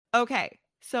Okay,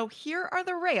 so here are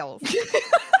the rails,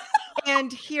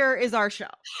 and here is our show.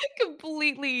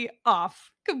 Completely off.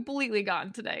 Completely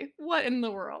gone today. What in the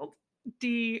world?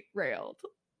 Derailed.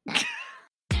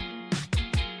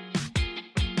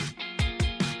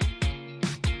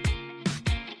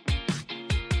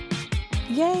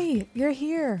 Yay, you're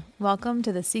here. Welcome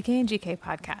to the CK and GK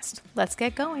podcast. Let's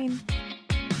get going.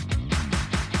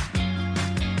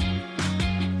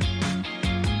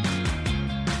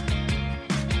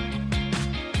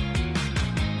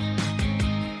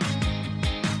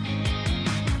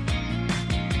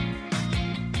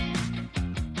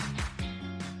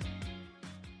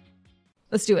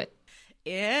 Let's do it.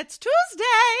 It's Tuesday!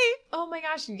 Oh my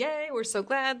gosh, yay. We're so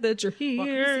glad that you're here.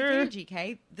 Welcome to CK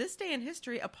and GK. This day in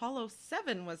history, Apollo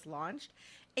 7 was launched,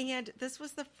 and this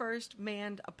was the first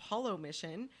manned Apollo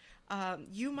mission.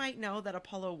 You might know that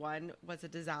Apollo 1 was a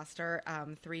disaster.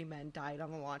 3 men died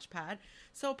on the launch pad.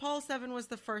 So Apollo 7 was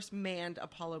the first manned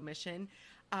Apollo mission.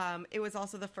 It was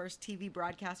also the first TV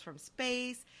broadcast from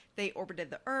space. They orbited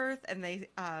the Earth, and they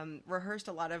rehearsed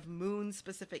a lot of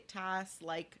moon-specific tasks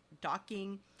like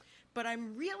docking. But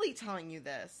I'm really telling you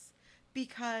this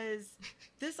because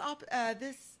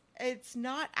it's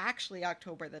not actually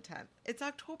October the 10th. It's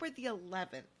October the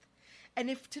 11th. And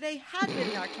if today had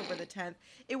been October the 10th,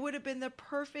 it would have been the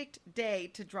perfect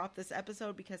day to drop this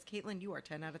episode because, Caitlin, you are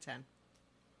 10 out of 10.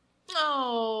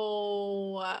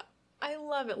 Oh, I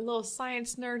love it. Little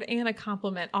science nerd and a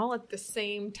compliment all at the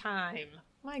same time.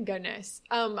 My goodness.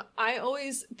 I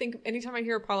always think anytime I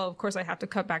hear Apollo, of course, I have to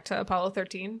cut back to Apollo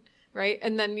 13. Right?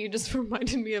 And then you just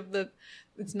reminded me of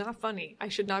it's not funny. I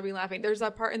should not be laughing. There's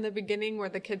that part in the beginning where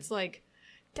the kid's like,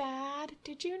 Dad,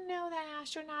 did you know that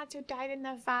astronauts who died in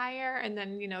the fire? And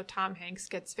then, Tom Hanks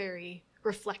gets very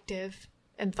reflective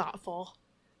and thoughtful.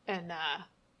 And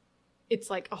it's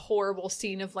like a horrible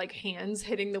scene of like hands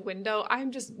hitting the window.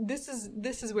 This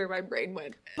is where my brain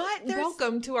went. But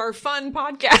welcome to our fun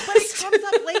podcast. But it comes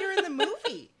up later in the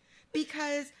movie.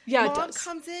 Because Mom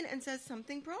comes in and says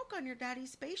something broke on your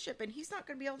daddy's spaceship and he's not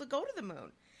going to be able to go to the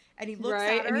moon. And he looks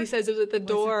at her. And he says it was at the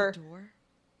door. Was it the door?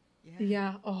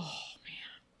 Yeah. Oh,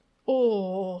 man.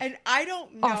 Oh. And I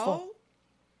don't know Awful.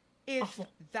 if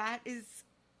that is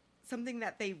something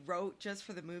that they wrote just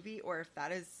for the movie or if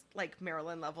that is like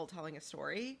Marilyn Level telling a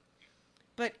story.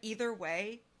 But either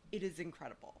way, it is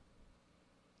incredible.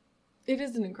 It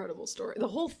is an incredible story. The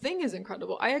whole thing is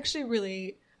incredible. I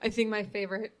think my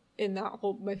favorite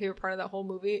part of that whole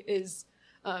movie is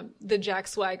the Jack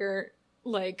Swagger,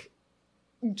 like,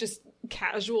 just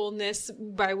casualness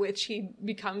by which he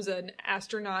becomes an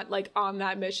astronaut, like, on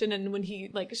that mission, and when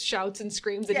he, like, shouts and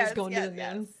screams that he's going to the moon.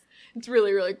 Yes. It's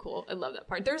really, really cool. I love that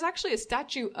part. There's actually a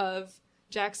statue of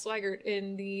Jack Swigert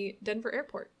in the Denver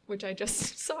airport, which I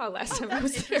just saw last time I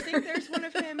was there. Interesting. There's one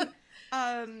of him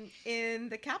in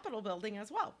the Capitol building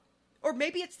as well. Or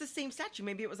maybe it's the same statue.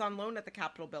 Maybe it was on loan at the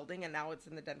Capitol building and now it's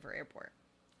in the Denver airport.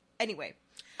 Anyway.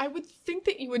 I would think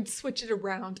that you would switch it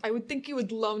around. I would think you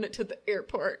would loan it to the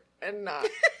airport and not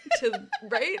to,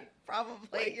 right? Probably.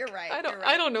 Like, You're right.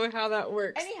 I don't know how that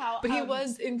works. Anyhow. But he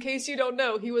was, in case you don't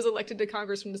know, he was elected to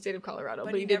Congress from the state of Colorado,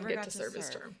 but he didn't get to serve his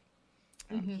term.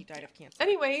 He died of cancer.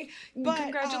 Anyway,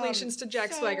 congratulations to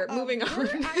Jack Swigert. Moving on. We're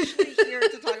actually here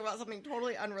to talk about something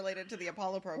totally unrelated to the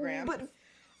Apollo program. But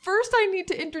first, I need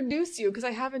to introduce you because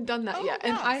I haven't done that yet.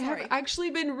 And I have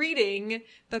actually been reading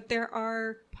that there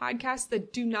are podcasts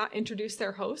that do not introduce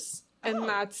their hosts. And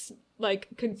that's, like,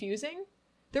 confusing.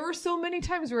 There were so many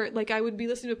times where, like, I would be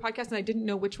listening to a podcast and I didn't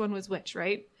know which one was which,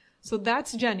 right? So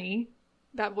that's Jenny.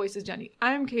 That voice is Jenny.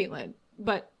 I'm Caitlin.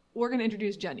 But we're going to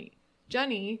introduce Jenny.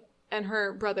 Jenny and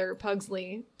her brother,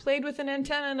 Pugsley, played with an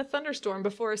antenna in a thunderstorm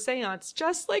before a seance,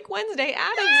 just like Wednesday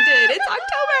Addams did. It's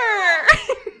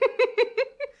October!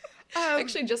 I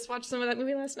actually just watched some of that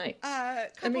movie last night. A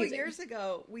couple years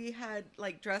ago, we had,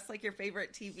 like, dress like your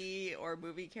favorite TV or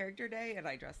movie character day, and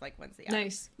I dressed like Wednesday Addams.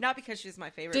 Nice. Not because she's my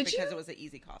favorite, because it was an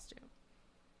easy costume.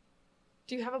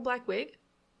 Do you have a black wig?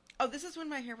 Oh, this is when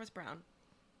my hair was brown.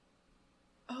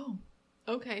 Oh,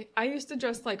 okay. I used to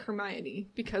dress like Hermione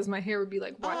because my hair would be,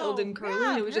 like, wild and curly,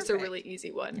 and it was just a really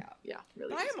easy one. Yeah,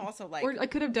 really easy. I am also, like... Or I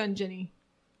could have done Ginny.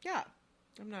 Yeah.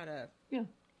 I'm not a... Yeah.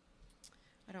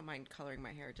 I don't mind coloring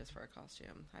my hair just for a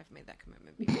costume. I've made that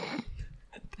commitment before.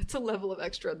 That's a level of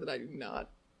extra that I do not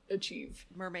achieve.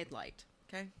 Mermaid light.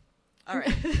 Okay? All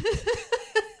right.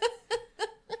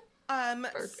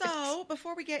 So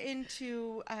before we get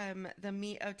into the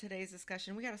meat of today's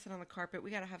discussion, we got to sit on the carpet.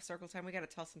 We got to have circle time. We got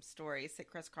to tell some stories. Sit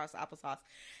crisscross applesauce.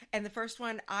 And the first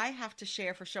one I have to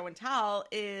share for show and tell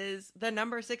is the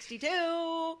number 62.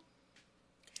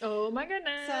 Oh my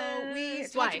goodness. So we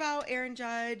talked about Aaron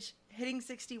Judge hitting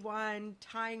 61,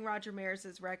 tying Roger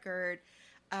Maris's record.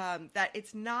 That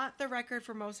it's not the record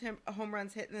for most home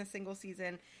runs hit in a single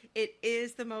season. It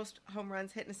is the most home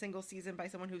runs hit in a single season by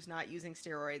someone who's not using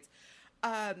steroids.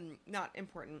 Not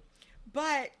important.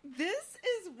 But this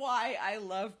is why I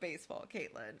love baseball,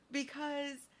 Caitlin,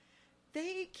 because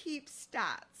they keep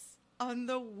stats on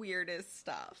the weirdest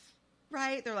stuff,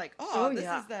 right? They're like, this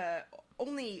is the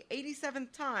only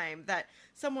 87th time that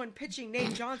someone pitching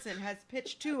named Johnson has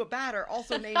pitched to a batter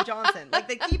also named Johnson. Like,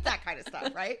 they keep that kind of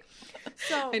stuff, right?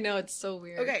 So I know, it's so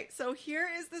weird. Okay, so here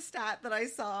is the stat that I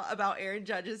saw about Aaron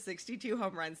Judge's 62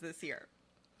 home runs this year.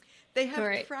 They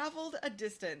have traveled a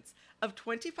distance of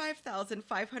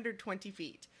 25,520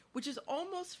 feet, which is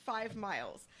almost 5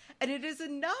 miles. And it is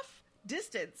enough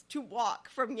distance to walk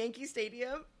from Yankee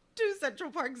Stadium to Central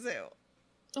Park Zoo.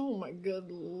 Oh my good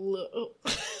Lord.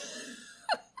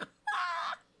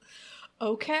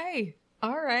 Okay.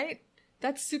 All right.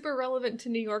 That's super relevant to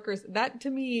New Yorkers. That to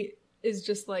me is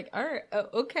just like, all right,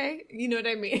 okay. You know what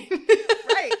I mean?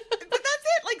 Right. But that's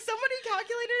it. Like, somebody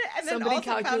calculated it and then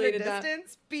also found a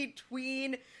distance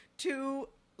between two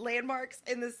landmarks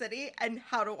in the city and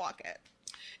how to walk it.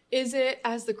 Is it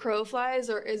as the crow flies,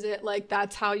 or is it like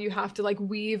that's how you have to like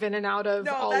weave in and out of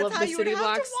all of the city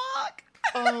blocks? To walk.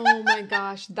 Oh my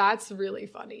gosh, that's really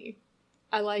funny.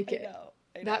 I like it. I know.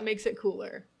 That makes it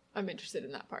cooler. I'm interested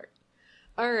in that part.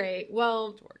 All right.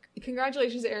 Well,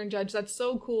 congratulations, Aaron Judge. That's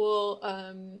so cool.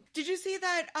 Did you see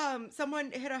that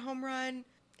someone hit a home run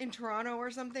in Toronto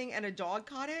or something and a dog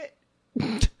caught it?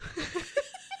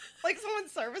 Like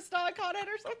someone's service dog caught it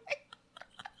or something?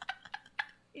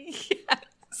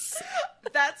 Yes.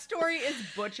 That story is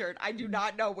butchered. I do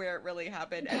not know where it really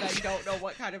happened, and I don't know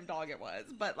what kind of dog it was.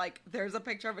 But, like, there's a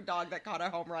picture of a dog that caught a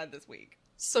home run this week.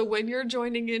 So when you're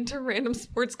joining into random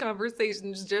sports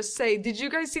conversations, just say, did you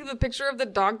guys see the picture of the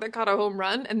dog that caught a home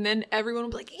run? And then everyone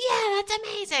will be like, yeah, that's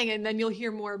amazing. And then you'll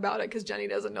hear more about it because Jenny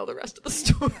doesn't know the rest of the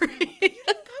story. You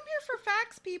don't come here for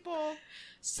facts, people.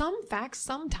 Some facts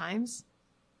sometimes,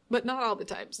 but not all the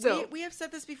time. So we have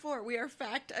said this before. We are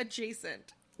fact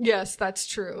adjacent. Yes, that's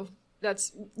true. That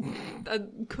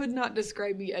could not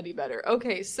describe me any better.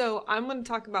 Okay, so I'm going to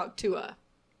talk about Tua.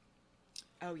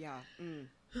 Oh, yeah.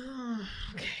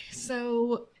 Okay,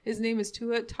 so his name is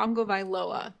Tua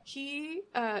Tagovailoa. He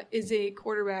is a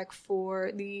quarterback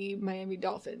for the Miami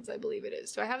Dolphins, I believe it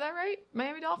is. Do I have that right?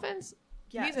 Miami Dolphins?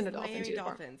 Yes, he's in a Dolphins Miami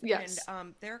uniform. Dolphins. Yes.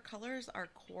 And their colors are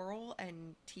coral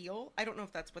and teal. I don't know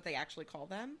if that's what they actually call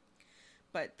them,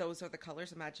 but those are the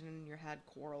colors. Imagine in your head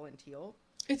coral and teal.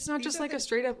 It's not just like a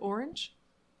straight up orange?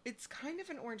 It's kind of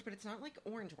an orange, but it's not like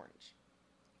orange.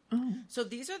 Oh. So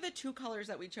these are the two colors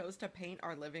that we chose to paint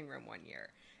our living room one year.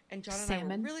 And John and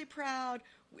Salmon. I were really proud.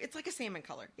 It's like a salmon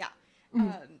color. Yeah.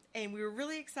 Mm-hmm. And we were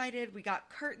really excited. We got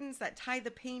curtains that tie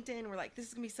the paint in. We're like, this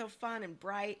is going to be so fun and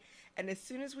bright. And as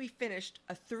soon as we finished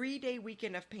a 3-day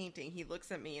weekend of painting, he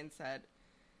looks at me and said,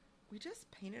 we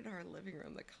just painted our living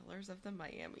room the colors of the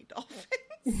Miami Dolphins.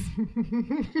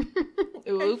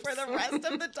 And for the rest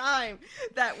of the time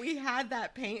that we had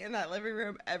that paint in that living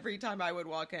room, every time I would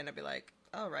walk in, I'd be like,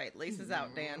 all right, laces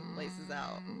out, Dan, laces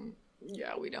out.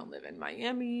 Yeah, we don't live in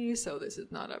Miami, so this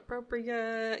is not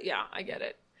appropriate. Yeah, I get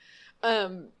it.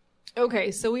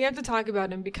 Okay, so we have to talk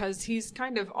about him because he's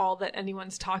kind of all that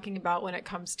anyone's talking about when it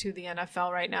comes to the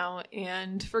NFL right now,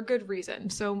 and for good reason.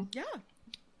 So, yeah.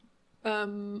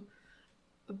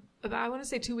 I want to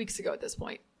say 2 weeks ago at this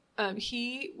point,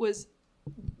 he was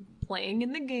playing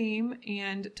in the game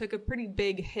and took a pretty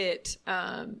big hit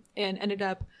and ended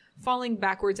up falling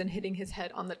backwards and hitting his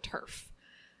head on the turf.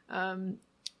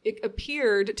 It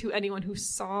appeared to anyone who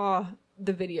saw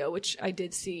the video, which I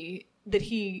did see, that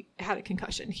he had a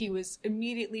concussion. He was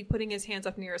immediately putting his hands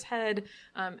up near his head.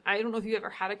 I don't know if you ever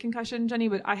had a concussion, Jenny,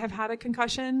 but I have had a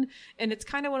concussion. And it's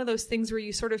kind of one of those things where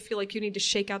you sort of feel like you need to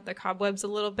shake out the cobwebs a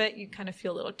little bit. You kind of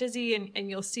feel a little dizzy and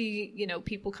you'll see, you know,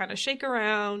 people kind of shake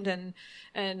around and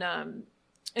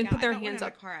put their hands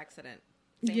up. A car accident.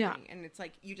 Same thing. And it's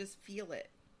like, you just feel it.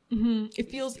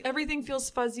 Mm-hmm. Everything feels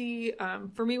fuzzy.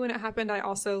 For me, when it happened, I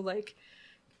also I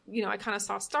kind of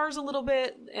saw stars a little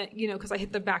bit, because I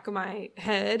hit the back of my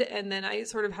head, and then I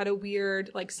sort of had a weird,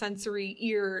 sensory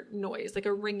ear noise, like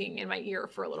a ringing in my ear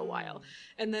for a little while.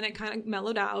 And then it kind of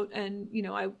mellowed out, and,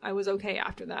 I was okay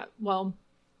after that. Well,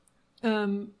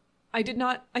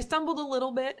 I stumbled a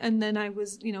little bit, and then I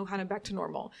was, kind of back to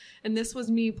normal. And this was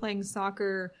me playing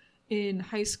soccer in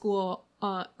high school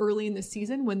early in the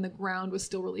season when the ground was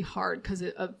still really hard because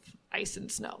of ice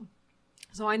and snow.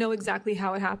 So I know exactly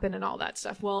how it happened and all that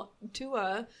stuff. Well,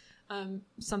 Tua,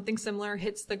 something similar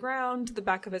hits the ground, the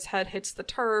back of his head hits the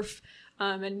turf,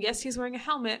 And yes, he's wearing a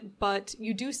helmet, but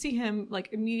you do see him like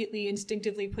immediately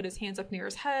instinctively put his hands up near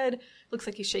his head. Looks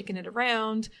like he's shaking it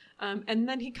around. And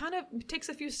then he kind of takes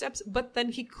a few steps, but then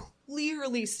he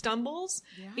clearly stumbles.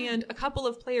 Yeah. And a couple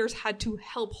of players had to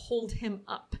help hold him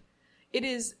up. It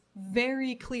is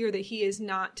very clear that he is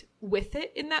not with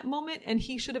it in that moment. And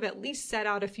he should have at least set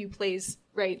out a few plays,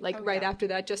 right? Like right after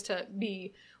that, just to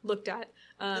be looked at.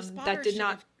 That did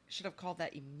not... Should have called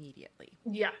that immediately.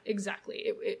 Yeah,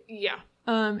 exactly.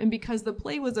 And because the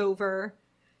play was over,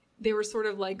 they were sort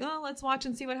of like, oh, let's watch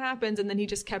and see what happens. And then he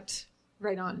just kept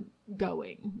right on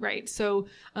going, right? So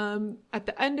at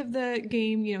the end of the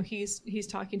game, you know, he's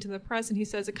talking to the press and he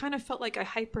says, it kind of felt like I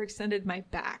hyperextended my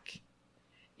back.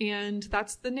 And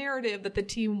that's the narrative that the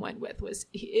team went with, was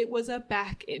it was a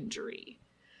back injury.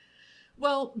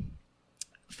 Well,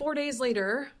 4 days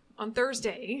later, on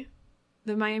Thursday,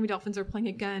 the Miami Dolphins are playing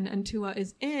again, and Tua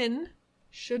is in,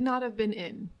 should not have been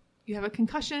in. You have a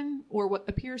concussion, or what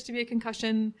appears to be a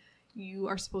concussion. You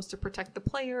are supposed to protect the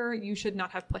player. You should not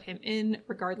have put him in,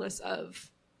 regardless of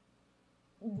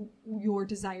your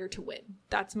desire to win.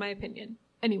 That's my opinion.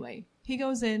 Anyway, he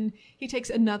goes in, he takes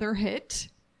another hit,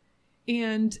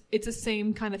 and it's the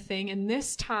same kind of thing. And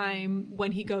this time,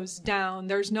 when he goes down,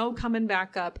 there's no coming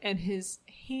back up, and his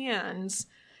hands...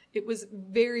 It was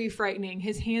very frightening.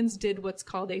 His hands did what's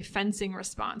called a fencing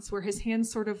response, where his hands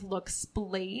sort of look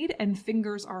splayed and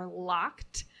fingers are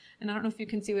locked. And I don't know if you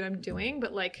can see what I'm doing,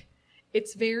 but like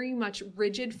it's very much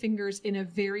rigid fingers in a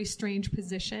very strange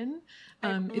position.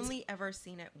 I've only ever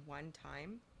seen it one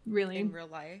time. Really? In real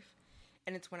life.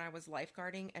 And it's when I was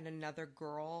lifeguarding and another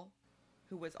girl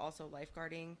who was also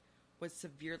lifeguarding was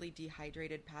severely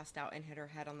dehydrated, passed out, and hit her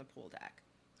head on the pool deck.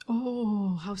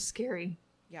 Oh, how scary.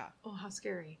 Yeah. Oh, how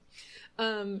scary.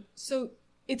 So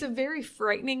it's a very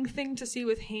frightening thing to see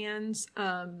with hands.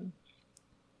 And,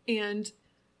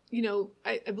 you know,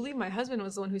 I believe my husband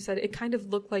was the one who said it kind of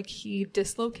looked like he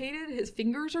dislocated his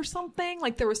fingers or something.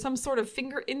 Like there was some sort of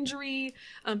finger injury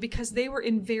because they were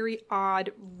in very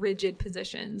odd, rigid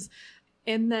positions.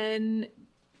 And then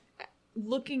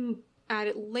looking at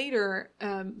it later,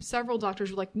 several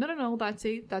doctors were like, no,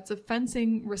 that's a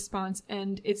fencing response.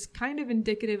 And it's kind of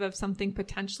indicative of something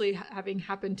potentially having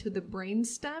happened to the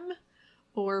brainstem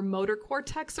or motor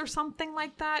cortex or something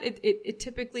like that. It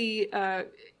typically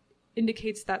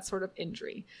indicates that sort of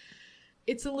injury.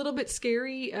 It's a little bit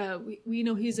scary. We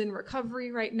know he's in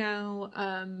recovery right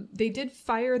now. They did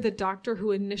fire the doctor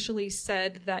who initially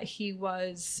said that he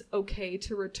was okay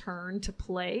to return to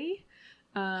play.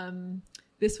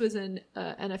 This was an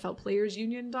NFL Players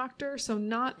Union doctor, so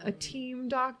not a team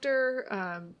doctor,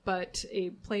 but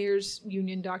a Players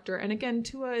Union doctor. And again,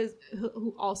 Tua is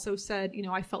who also said, you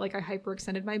know, I felt like I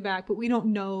hyperextended my back, but we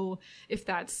don't know if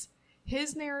that's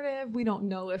his narrative. We don't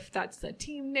know if that's the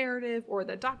team narrative or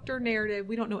the doctor narrative.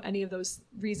 We don't know any of those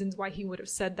reasons why he would have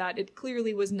said that. It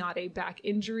clearly was not a back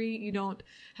injury. You don't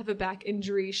have a back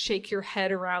injury, shake your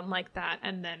head around like that,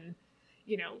 and then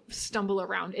you know, stumble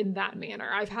around in that manner.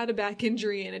 I've had a back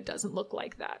injury and it doesn't look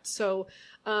like that. So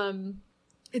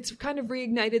it's kind of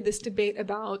reignited this debate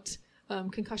about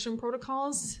concussion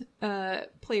protocols,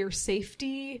 player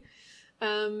safety.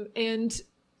 And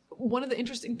one of the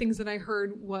interesting things that I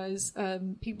heard was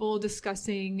people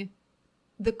discussing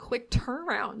the quick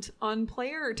turnaround on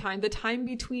player time, the time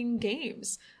between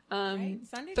games. Right.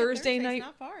 Sunday Thursday night,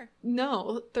 not far.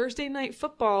 No, Thursday night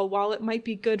football, while it might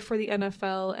be good for the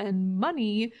NFL and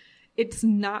money, it's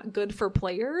not good for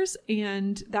players.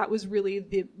 And that was really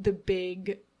the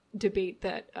big debate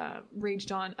that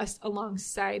raged on us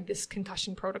alongside this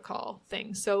concussion protocol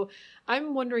thing. So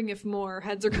I'm wondering if more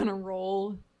heads are going to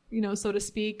roll, you know, so to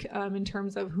speak, in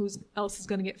terms of who else is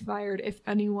going to get fired, if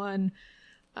anyone.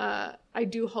 I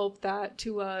do hope that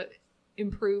Tua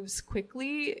improves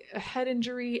quickly. A head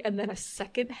injury and then a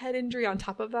second head injury on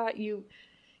top of that, you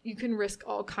can risk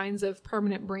all kinds of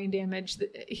permanent brain damage.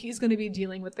 He's going to be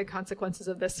dealing with the consequences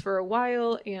of this for a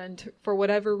while, and for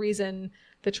whatever reason,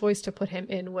 the choice to put him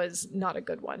in was not a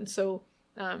good one. So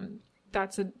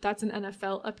that's an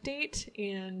NFL update,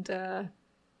 and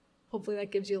hopefully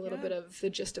that gives you a little bit of the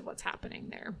gist of what's happening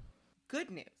there. Good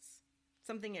news.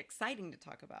 Something exciting to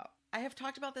talk about. I have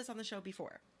talked about this on the show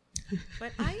before,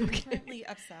 but I am currently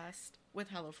obsessed with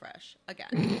HelloFresh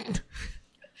again.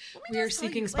 We are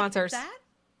seeking sponsors. Yeah.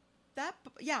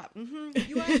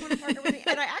 You guys want to partner with me?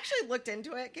 And I actually looked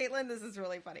into it, Caitlin. This is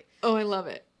really funny. Oh, I love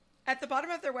it. At the bottom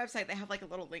of their website, they have like a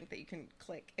little link that you can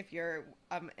click if you're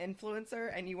an influencer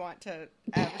and you want to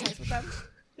advertise with them.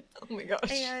 Oh my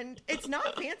gosh. And it's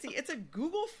not fancy. It's a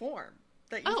Google form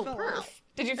that you fill out.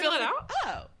 Did you fill it out?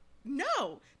 Oh.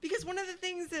 No, because one of the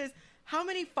things is how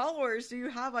many followers do you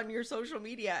have on your social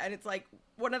media? And it's like,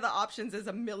 one of the options is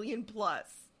 1 million plus.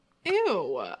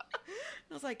 Ew.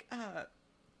 I was like,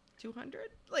 200?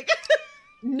 Like,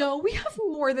 no, we have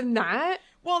more than that.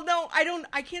 Well, no,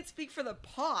 I can't speak for the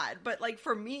pod, but like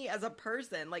for me as a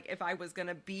person, like if I was going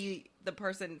to be the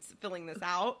person filling this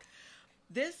out,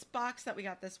 this box that we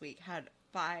got this week had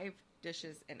 5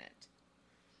 dishes in it.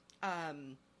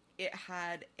 It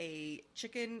had a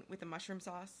chicken with a mushroom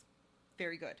sauce.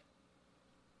 Very good.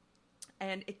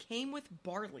 And it came with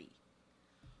barley.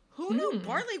 Who knew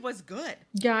barley was good?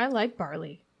 Yeah, I like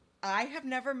barley. I have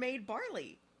never made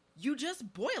barley. You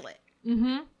just boil it.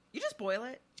 Mm-hmm. You just boil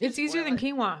it. It's easier than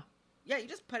quinoa. Yeah, you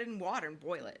just put it in water and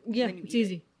boil it. Yeah, it's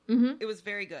easy. Mm-hmm. It was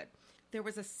very good. There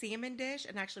was a salmon dish,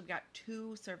 and actually we got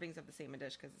 2 servings of the salmon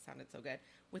dish because it sounded so good,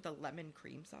 with a lemon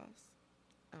cream sauce.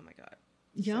 Oh my God.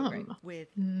 Yum. So great. With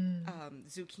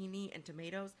zucchini and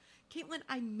tomatoes. Caitlin,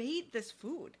 I made this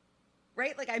food,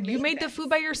 right? Like You made the food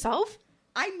by yourself?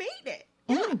 I made it.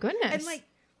 Oh yeah. my goodness. And like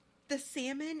the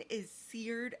salmon is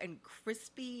seared and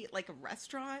crispy like a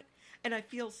restaurant. And I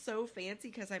feel so fancy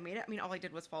because I made it. I mean, all I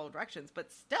did was follow directions,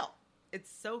 but still,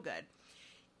 it's so good.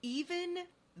 Even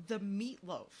the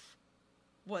meatloaf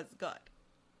was good.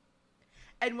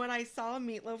 And when I saw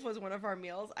meatloaf was one of our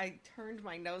meals, I turned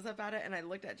my nose up at it and I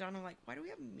looked at John. I'm like, why do we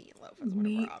have meatloaf as one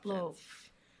of our options?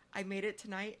 I made it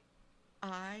tonight.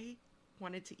 I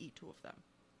wanted to eat 2 of them.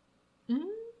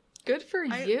 Good for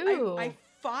you. I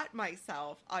fought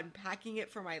myself on packing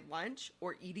it for my lunch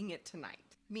or eating it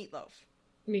tonight. Meatloaf.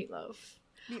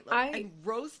 And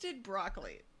roasted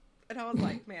broccoli. And I was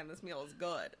like, man, this meal is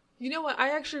good. You know what?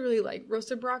 I actually really like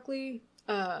roasted broccoli,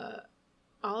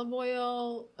 olive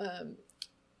oil,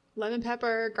 lemon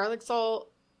pepper, garlic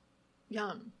salt.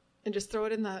 Yum. And just throw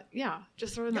it in the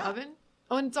the oven.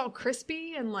 Oh, and it's all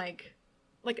crispy and like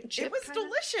a chip. It was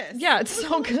delicious. Yeah, it's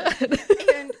so good.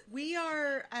 And we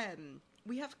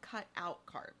have cut out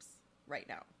carbs right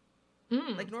now.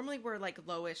 Like normally we're like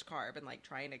lowish carb and like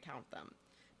trying to count them.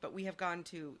 But we have gone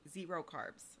to 0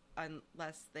 carbs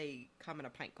unless they come in a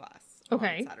pint glass on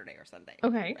Saturday or Sunday.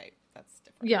 Okay. Right? That's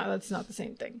different. Yeah, that's not the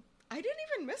same thing. I didn't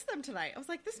even miss them tonight. I was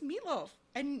like, this meatloaf.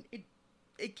 And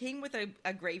it came with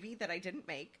a gravy that I didn't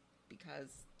make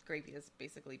because gravy is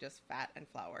basically just fat and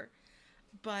flour.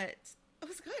 But it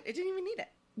was good. It didn't even need it.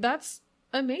 That's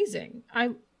amazing.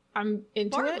 I'm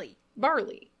into it.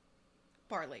 Barley.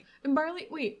 And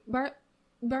barley,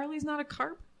 barley's not a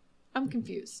carb? I'm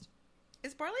confused.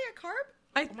 Is barley a carb?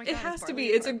 It has to be.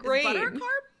 It's a grain. Is butter a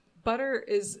carb? Butter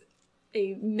is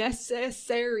a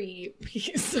necessary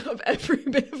piece of every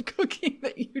bit of cooking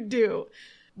that you do.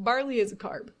 Barley is a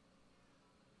carb.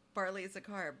 Barley is a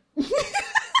carb.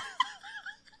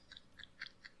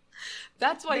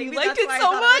 That's why you liked it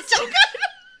so much. So good.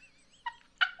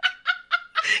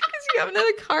 Because you haven't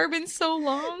had a carb in so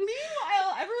long.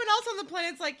 Meanwhile, everyone else on the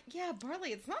planet's like, yeah,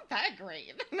 barley, it's not that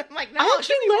great. And I'm like, no, I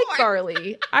actually like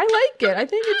barley. I like it. I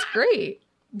think it's great.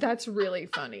 That's really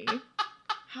funny.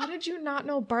 How did you not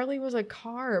know barley was a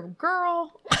carb?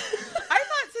 Girl. I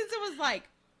thought since it was like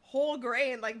whole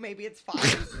grain, like maybe it's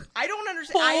fine. I don't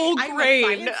understand. Whole grain.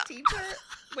 I'm a science teacher.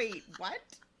 Wait, what?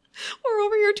 We're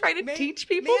over here trying to teach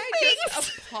people things. I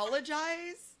just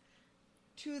apologize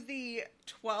to the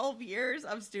 12 years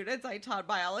of students I taught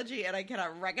biology and I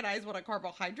cannot recognize what a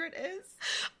carbohydrate is?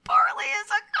 Barley is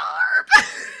a carb.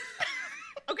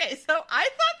 Okay, so I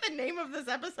thought the name of this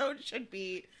episode should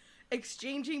be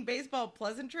Exchanging Baseball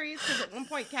Pleasantries, because at one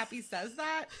point Cappy says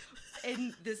that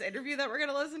in this interview that we're going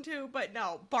to listen to, but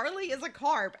no, barley is a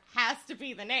carb has to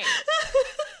be the name.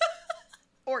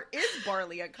 Or is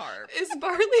barley a carb? Is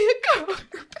barley a carb?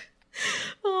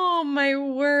 Oh my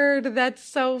word, that's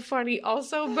so funny.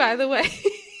 Also, by the way,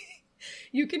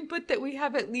 you can put that we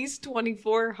have at least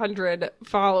 2,400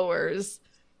 followers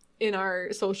in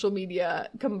our social media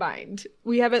combined.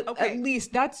 We have at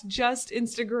least, that's just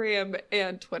Instagram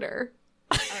and Twitter.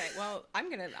 All right, well, I'm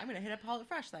gonna hit up Paul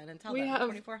Fresh then and tell them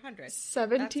 2,400.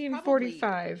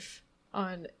 1745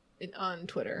 on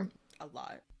Twitter. A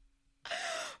lot.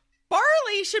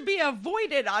 Barley should be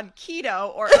avoided on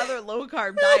keto or other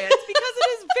low-carb diets because it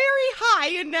is very high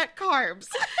in net carbs.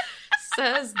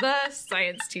 Says the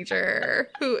science teacher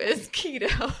who is keto.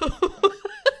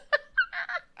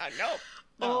 No.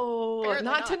 Oh,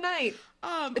 not tonight.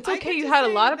 It's okay. You had a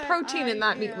lot of protein in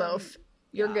that meatloaf.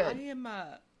 You're good. I am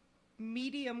a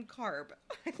medium carb.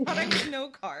 I thought I was no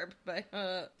carb,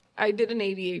 but... I did an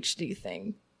ADHD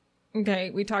thing. Okay,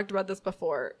 we talked about this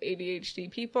before.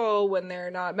 ADHD people, when they're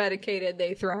not medicated,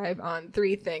 they thrive on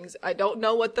 3 things. I don't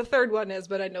know what the third one is,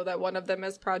 but I know that one of them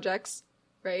is projects,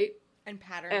 right? And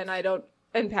patterns.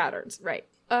 And patterns, right.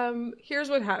 here's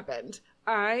what happened.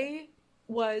 I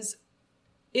was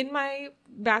in my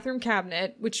bathroom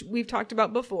cabinet, which we've talked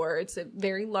about before. It's a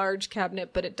very large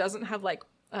cabinet, but it doesn't have like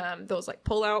those like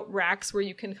pull out racks where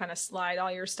you can kind of slide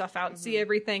all your stuff out and see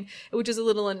everything, which is a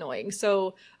little annoying.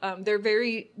 So they're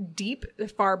very deep,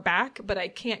 far back, but I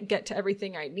can't get to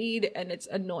everything I need, and it's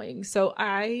annoying. So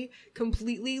I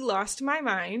completely lost my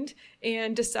mind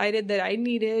and decided that I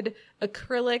needed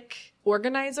acrylic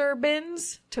organizer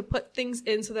bins to put things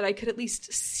in so that I could at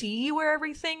least see where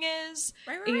everything is.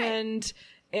 Right.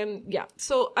 And yeah,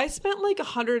 so I spent like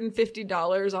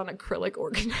 $150 on acrylic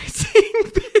organizing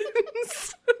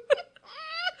bins.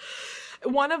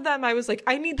 One of them, I was like,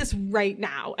 I need this right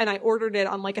now. And I ordered it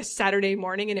on like a Saturday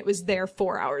morning, and it was there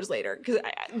 4 hours later. Because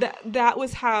that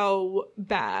was how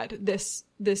bad this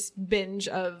binge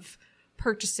of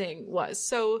purchasing was.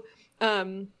 So,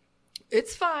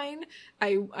 it's fine.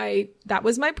 That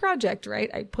was my project,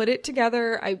 right? I put it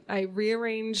together. I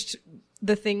rearranged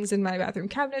the things in my bathroom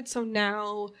cabinet. So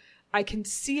now I can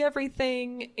see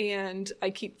everything, and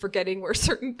I keep forgetting where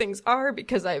certain things are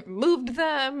because I've moved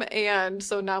them. And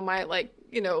so now my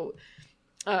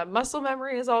muscle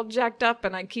memory is all jacked up,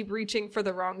 and I keep reaching for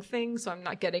the wrong thing. So I'm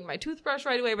not getting my toothbrush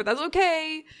right away, but that's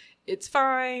okay. It's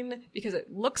fine because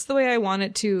it looks the way I want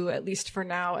it to, at least for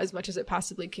now, as much as it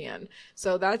possibly can.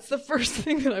 So that's the first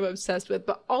thing that I'm obsessed with.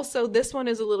 But also this one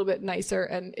is a little bit nicer,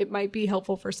 and it might be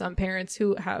helpful for some parents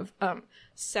who have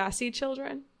sassy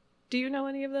children. Do you know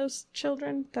any of those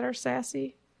children that are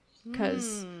sassy?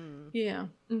 Because, yeah.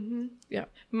 Yeah.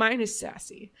 Mine is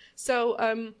sassy. So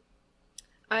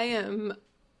I am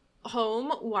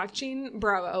home watching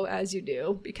Bravo, as you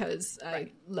do, because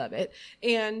I love it.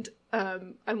 And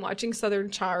I'm watching Southern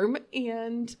Charm,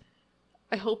 and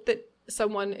I hope that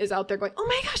someone is out there going, oh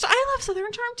my gosh, I love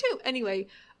Southern Charm too. Anyway,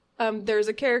 there's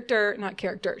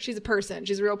a she's a person.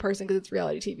 She's a real person because it's a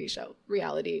reality TV show.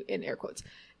 Reality in air quotes.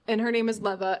 And her name is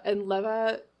Leva, and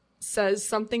Leva says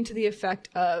something to the effect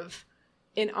of,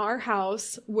 in our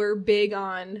house, we're big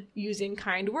on using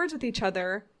kind words with each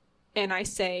other, and I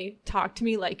say, talk to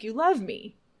me like you love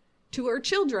me, to her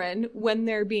children when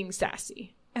they're being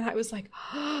sassy. And I was like,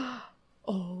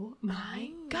 oh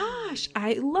my gosh,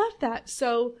 I love that.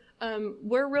 So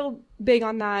we're real big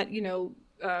on that.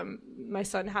 My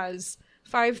son has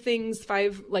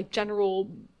 5 like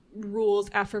general rules,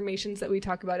 affirmations that we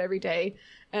talk about every day.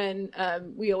 And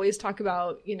we always talk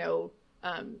about,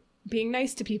 being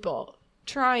nice to people,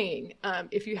 trying.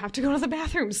 If you have to go to the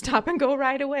bathroom, stop and go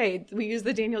right away. We use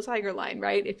the Daniel Tiger line,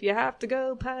 right? If you have to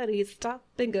go potty, stop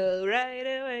and go right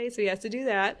away. So he has to do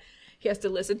that. He has to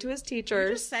listen to his teachers.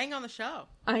 You just sang on the show.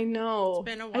 I know. It's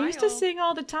been a while. I used to sing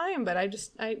all the time, but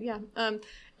yeah.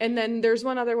 And then there's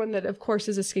one other one that, of course,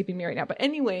 is escaping me right now. But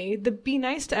anyway, the be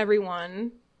nice to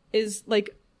everyone is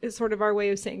sort of our way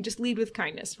of saying just lead with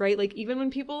kindness, right? Like even when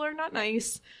people are not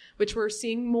nice, which we're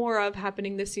seeing more of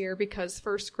happening this year because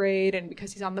first grade and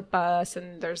because he's on the bus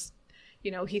and there's,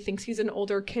 he thinks he's an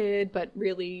older kid, but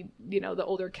really, the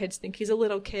older kids think he's a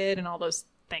little kid and all those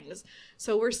things.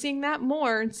 So we're seeing that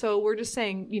more. And so we're just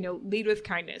saying, lead with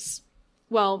kindness.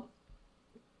 Well,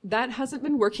 that hasn't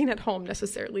been working at home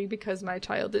necessarily because my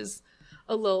child is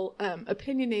a little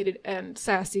opinionated and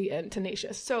sassy and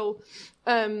tenacious. So,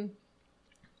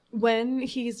 when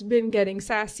he's been getting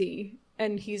sassy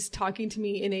and he's talking to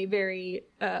me in a very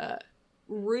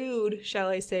rude, shall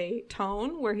I say,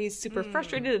 tone where he's super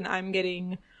frustrated and I'm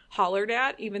getting hollered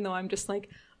at, even though I'm just like,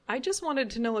 I just wanted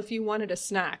to know if you wanted a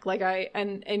snack. Like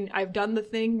and I've done the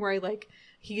thing where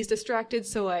he's distracted.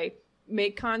 So I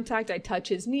make contact. I touch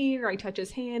his knee or I touch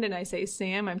his hand and I say,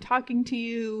 Sam, I'm talking to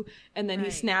you. And then he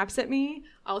snaps at me.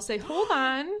 I'll say, hold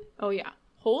on. Oh yeah.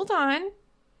 Hold on.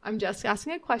 I'm just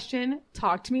asking a question.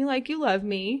 Talk to me like you love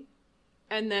me.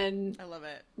 And then I love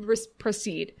it.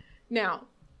 Proceed. Now,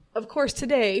 of course,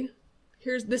 today,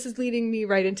 this is leading me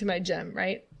right into my gem,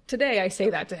 right? Today, I say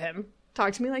that to him.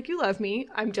 Talk to me like you love me.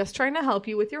 I'm just trying to help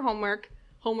you with your homework.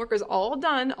 Homework is all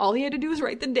done. All he had to do was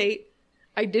write the date.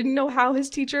 I didn't know how his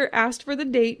teacher asked for the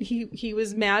date. He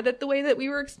was mad at the way that we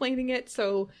were explaining it.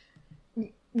 So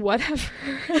whatever.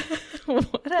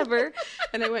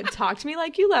 And I went, talk to me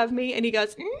like you love me. And he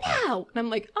goes, no. And I'm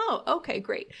like, oh, okay,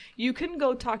 great. You can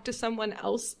go talk to someone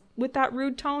else with that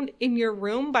rude tone in your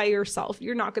room by yourself.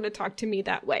 You're not going to talk to me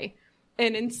that way.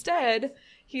 And instead,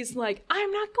 he's like,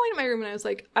 I'm not going to my room. And I was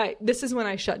like, this is when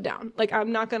I shut down. Like,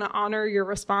 I'm not going to honor your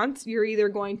response. You're either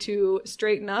going to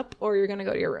straighten up or you're going to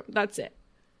go to your room. That's it.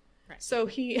 Right. So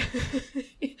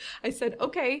I said,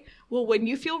 okay, well, when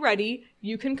you feel ready,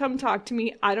 you can come talk to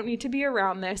me. I don't need to be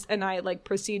around this. And I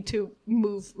proceed to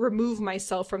remove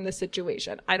myself from the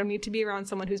situation. I don't need to be around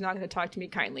someone who's not going to talk to me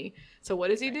kindly. So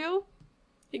what does he do?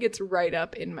 He gets right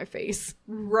up in my face.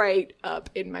 Right up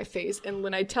in my face. And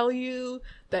when I tell you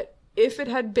that if it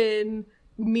had been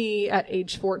me at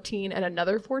age 14 and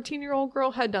another 14-year-old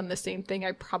girl had done the same thing,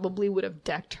 I probably would have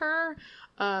decked her.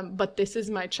 But this is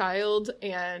my child,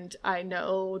 and I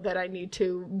know that I need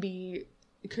to be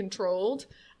controlled.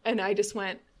 And I just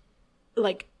went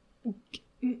that's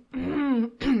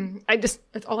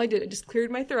all I did. I just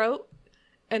cleared my throat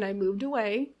and I moved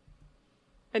away.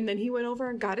 And then he went over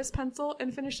and got his pencil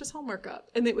and finished his homework up.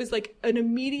 And it was like an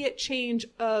immediate change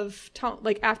of tone.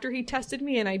 Like after he tested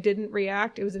me and I didn't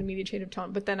react, it was an immediate change of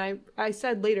tone. But then I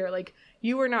said later,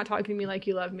 you were not talking to me like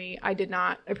you love me. I did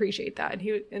not appreciate that.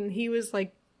 And he was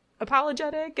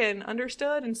apologetic and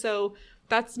understood. And so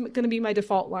that's going to be my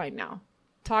default line now.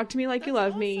 Talk to me like you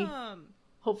love me.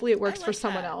 Hopefully it works for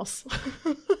someone else.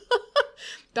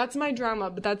 That's my drama,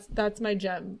 but that's my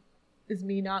gem. Is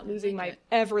me not losing my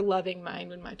ever-loving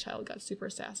mind when my child got super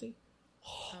sassy.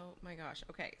 Oh my gosh.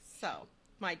 Okay, so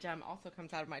my gem also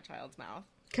comes out of my child's mouth.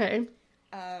 Okay.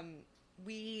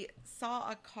 We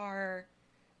saw a car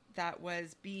that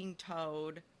was being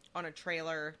towed on a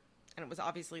trailer, and it was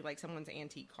obviously someone's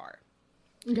antique car.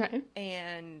 Okay.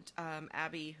 And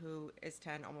Abby, who is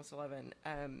 10, almost 11,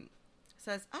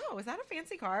 says, "Oh, is that a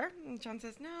fancy car?" And John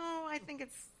says, "No, I think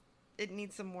it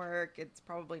needs some work. It's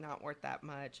probably not worth that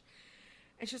much."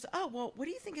 And she says, "Oh, well, what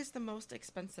do you think is the most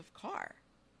expensive car?"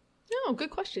 Oh,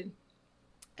 good question.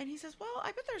 And he says, "Well,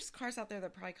 I bet there's cars out there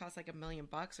that probably cost $1 million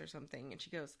or something." And she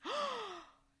goes, "Oh,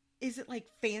 is it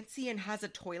fancy and has a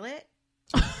toilet?"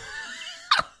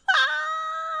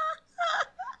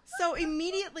 So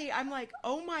immediately I'm like,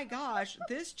 oh my gosh,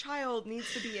 this child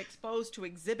needs to be exposed to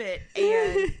Exhibit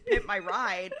and Pimp My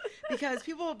Ride, because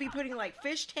people will be putting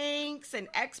fish tanks and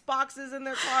Xboxes in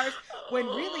their cars, when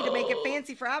really, to make it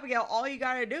fancy for Abigail, all you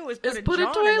gotta do is put a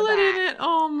toilet in it.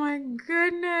 Oh my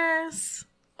goodness.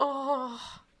 Oh.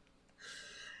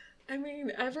 I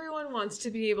mean, everyone wants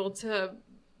to be able to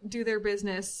do their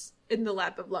business in the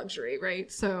lap of luxury, right?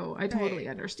 So I totally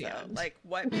understand. So,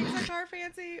 what makes a car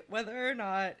fancy? Whether or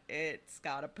not it's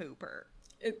got a pooper.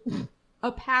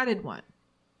 A padded one.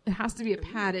 It has to be a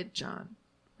padded John,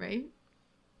 right?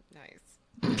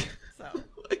 Nice. So. Oh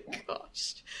my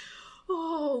gosh.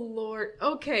 Oh, Lord.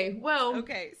 Okay, well.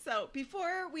 Okay, so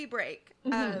before we break,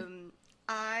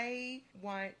 I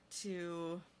want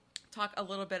to talk a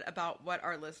little bit about what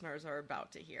our listeners are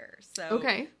about to hear. So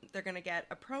they're going to get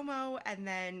a promo and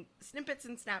then snippets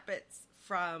and snappets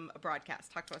from a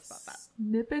broadcast. Talk to us about that.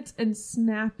 Snippets and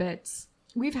snappets.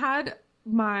 We've had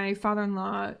my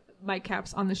father-in-law, Mike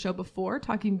Capps, on the show before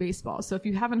talking baseball. So if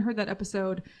you haven't heard that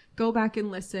episode, go back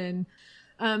and listen.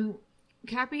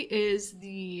 Cappy is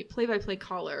the play-by-play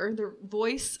caller, the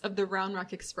voice of the Round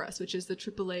Rock Express, which is the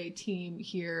AAA team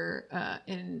here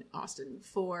in Austin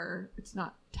it's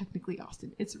not technically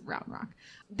Austin, it's Round Rock.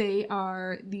 They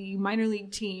are the minor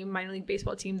league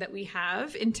baseball team that we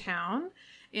have in town.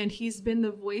 And he's been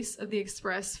the voice of the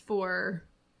Express for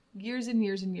years and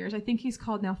years and years. I think he's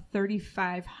called now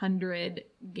 3,500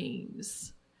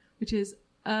 games, which is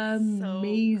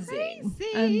amazing. So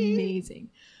amazing.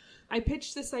 I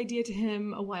pitched this idea to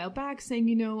him a while back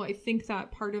saying, I think that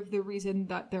part of the reason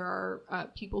that there are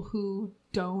people who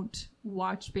don't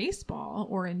watch baseball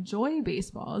or enjoy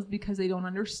baseball is because they don't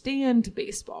understand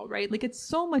baseball, right? It's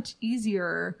so much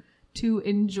easier to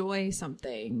enjoy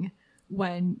something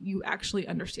when you actually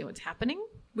understand what's happening,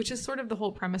 which is sort of the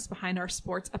whole premise behind our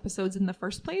sports episodes in the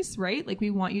first place, right? We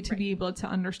want you to be able to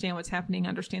understand what's happening,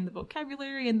 understand the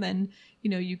vocabulary, and then,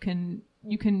 you can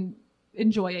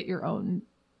enjoy at your own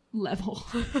level.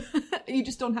 You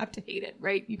just don't have to hate it,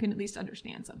 right? You can at least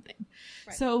understand something.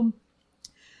 Right. So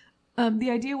the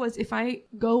idea was, if I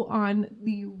go on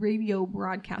the radio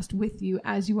broadcast with you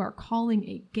as you are calling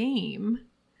a game,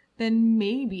 then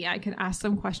maybe I could ask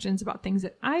some questions about things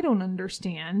that I don't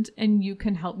understand, and you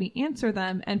can help me answer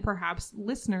them, and perhaps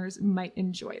listeners might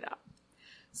enjoy that.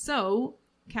 So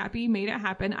Cappy made it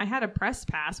happen. I had a press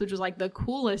pass, which was the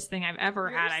coolest thing I've ever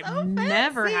had. I've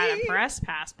never had a press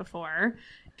pass before.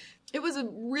 It was a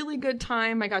really good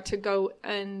time. I got to go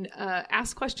and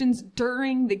ask questions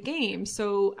during the game.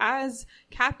 So as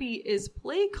Cappy is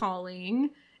play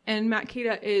calling and Matt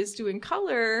Kata is doing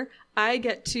color, I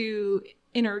get to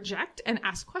interject and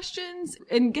ask questions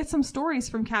and get some stories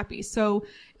from Cappy. So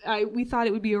we thought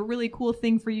it would be a really cool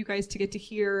thing for you guys to get to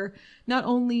hear not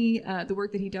only the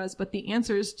work that he does, but the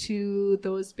answers to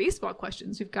those baseball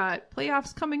questions. We've got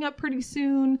playoffs coming up pretty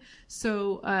soon.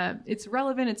 So it's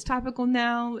relevant, it's topical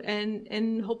now,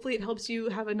 and hopefully it helps you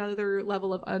have another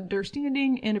level of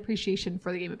understanding and appreciation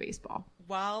for the game of baseball.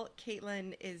 While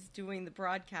Caitlin is doing the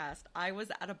broadcast, I was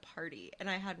at a party and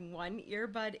I had one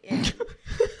earbud in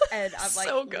and I'm like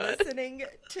so listening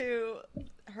to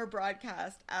her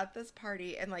broadcast at this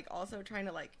party and like also trying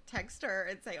to like text her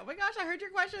and say, oh my gosh, I heard your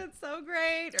question. It's so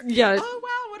great. Or, yeah. Oh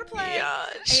wow, what a play. Yeah.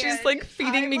 She's like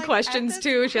feeding me questions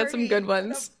too. She had some good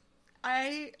ones.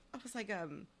 I was like a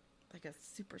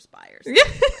super spy or something.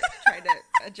 Trying to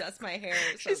adjust my hair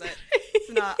so that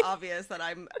it's not obvious that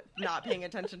I'm not paying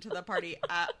attention to the party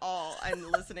at all and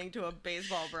listening to a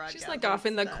baseball broadcast. She's like off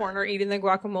in the corner eating the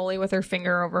guacamole with her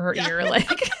finger over her ear. Like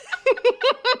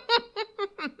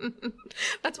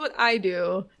that's what I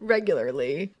do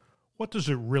regularly. What does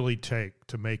it really take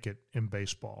to make it in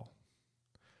baseball?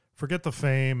 Forget the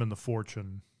fame and the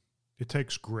fortune. It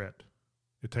takes grit.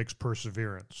 It takes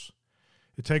perseverance.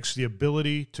 It takes the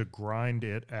ability to grind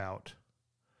it out.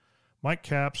 Mike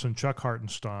Capps and Chuck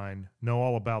Hartenstein know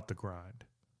all about the grind.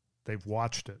 They've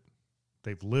watched it.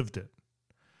 They've lived it.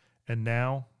 And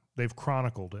now they've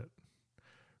chronicled it.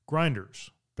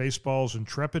 Grinders, baseball's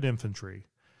intrepid infantry,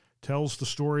 tells the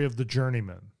story of the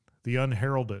journeyman, the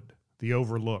unheralded, the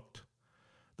overlooked,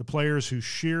 the players whose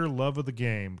sheer love of the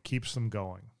game keeps them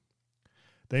going.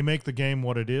 They make the game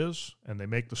what it is, and they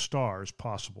make the stars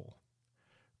possible.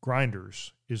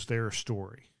 Grinders is their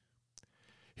story.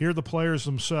 Hear the players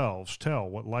themselves tell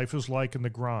what life is like in the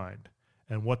grind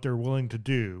and what they're willing to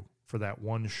do for that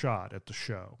one shot at the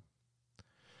show.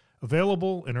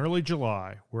 Available in early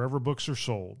July wherever books are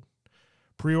sold.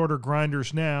 Pre-order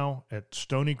Grinders now at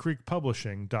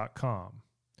stonycreekpublishing.com.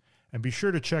 And be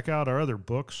sure to check out our other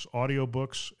books,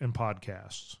 audiobooks, and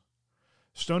podcasts.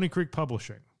 Stony Creek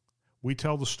Publishing. We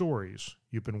tell the stories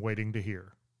you've been waiting to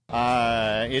hear.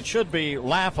 It should be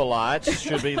Laugh-A-Lots,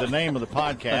 should be the name of the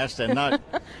podcast, and not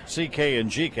CK and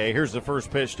GK. Here's the first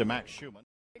pitch to Max Schumann.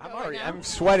 I'm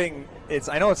sweating.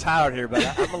 I know it's hot out here, but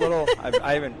I'm a little.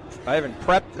 I haven't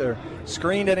prepped or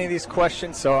screened any of these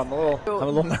questions, so I'm a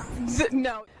little nervous.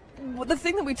 No. The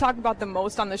thing that we talk about the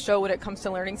most on the show when it comes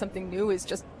to learning something new is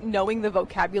just knowing the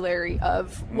vocabulary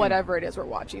of whatever it is we're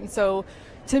watching. So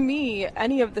to me,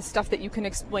 any of the stuff that you can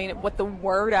explain what the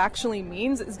word actually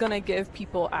means is going to give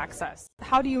people access.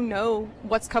 How do you know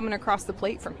what's coming across the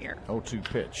plate from here? 0-2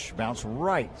 pitch. Bounce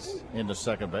right into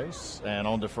second base and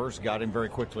on to first. Got him very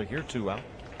quickly here. 2 out.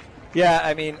 Yeah,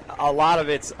 I mean, a lot of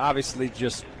it's obviously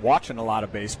just watching a lot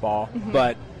of baseball,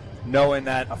 but knowing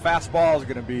that a fastball is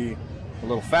going to be a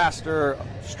little faster,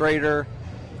 straighter,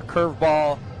 a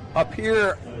curveball. Up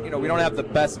here, we don't have the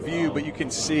best view, but you can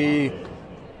see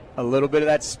a little bit of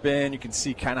that spin. You can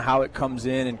see kind of how it comes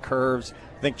in and curves.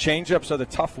 I think changeups are the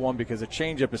tough one because a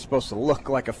changeup is supposed to look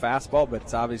like a fastball, but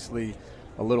it's obviously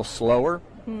a little slower.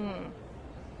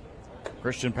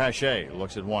 Christian Pache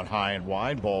looks at one high and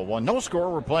wide. Ball one. No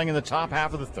score. We're playing in the top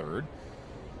half of the third.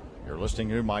 You're listening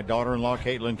to my daughter-in-law,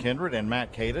 Caitlin Kindred, and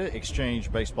Matt Kata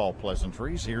exchange baseball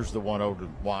pleasantries. Here's the 1-0 to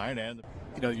wide. And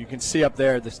you can see up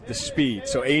there the speed.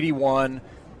 So 81,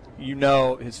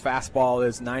 his fastball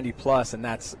is 90 plus, and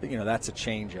that's a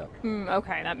changeup.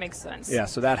 Okay, that makes sense. Yeah,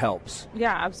 so that helps.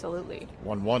 Yeah, absolutely.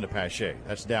 1-1 to Pache.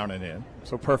 That's down and in.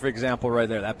 So perfect example right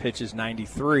there. That pitch is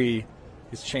 93.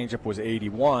 His changeup was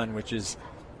 81, which is,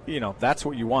 that's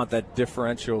what you want that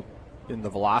differential in the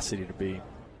velocity to be.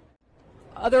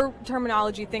 Other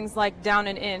terminology, things like down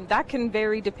and in, that can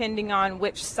vary depending on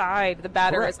which side the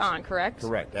batter is on, correct?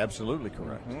 Correct, absolutely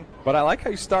correct. But I like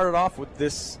how you started off with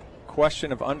this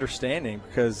question of understanding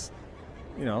because,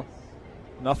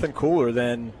 nothing cooler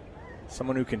than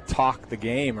someone who can talk the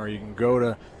game, or you can go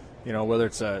to, whether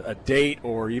it's a date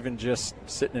or even just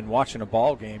sitting and watching a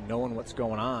ball game, knowing what's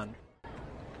going on.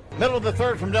 Middle of the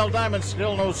third from Dell Diamond,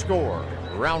 still no score.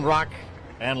 Round Rock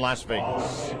and Las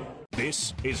Vegas.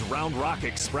 This is Round Rock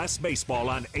Express Baseball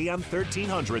on AM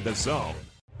 1300 The Zone.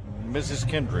 Mrs.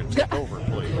 Kindred, take over,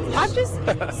 please.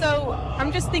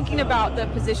 I'm just thinking about the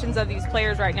positions of these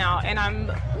players right now, and I'm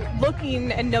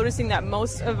looking and noticing that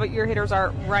most of your hitters are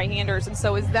right-handers, and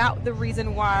so is that the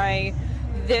reason why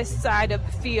this side of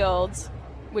the field,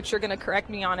 which you're going to correct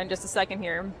me on in just a second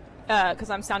here, because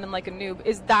I'm sounding like a noob,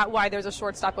 is that why there's a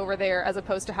shortstop over there as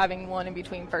opposed to having one in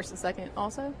between first and second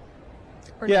also?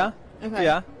 Or yeah. No? Okay.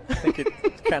 Yeah. I think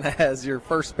it kind of has your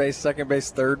first base, second base,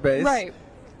 third base. Right.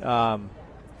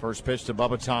 First pitch to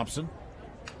Bubba Thompson.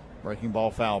 Breaking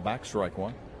ball foul back, strike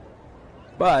one.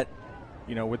 But,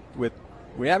 you know, with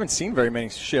we haven't seen very many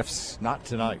shifts. Not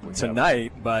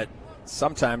tonight. But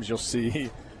sometimes you'll see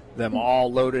them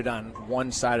all loaded on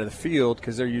one side of the field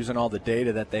because they're using all the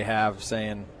data that they have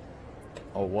saying,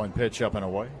 oh, one pitch up and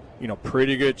away. You know,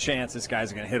 pretty good chance this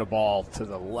guy's going to hit a ball to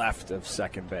the left of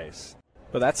second base.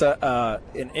 But that's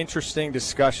an interesting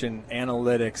discussion,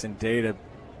 analytics and data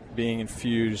being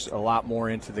infused a lot more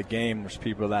into the game. There's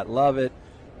people that love it,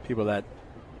 people that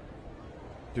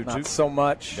do not so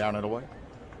much. Down and away.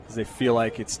 Because they feel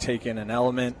like it's taken an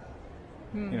element,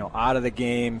 you know, out of the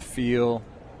game feel.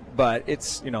 But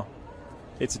it's, you know,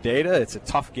 it's data. It's a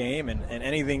tough game, and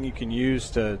anything you can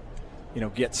use to, you know,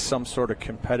 get some sort of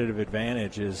competitive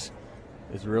advantage is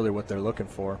really what they're looking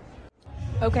for.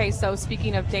 Okay, so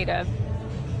speaking of data,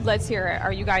 let's hear it.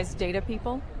 Are you guys data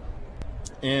people?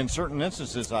 In certain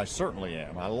instances, I certainly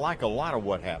am. I like a lot of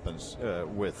what happens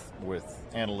with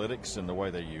analytics and the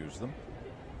way they use them.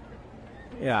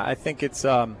 Yeah, I think it's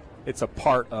a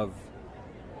part of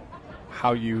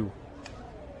how you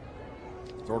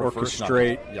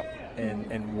orchestrate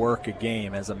and work a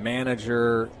game. As a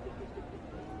manager,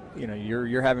 you know,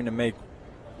 you're having to make,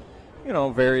 you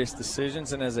know, various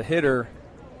decisions, and as a hitter,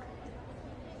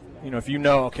 you know, if you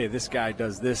know, okay, this guy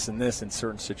does this and this in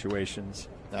certain situations.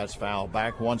 That's foul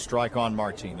back, 1 strike on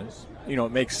Martinez. You know,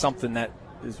 it makes something that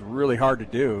is really hard to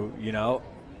do, you know.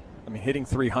 I mean, hitting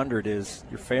 300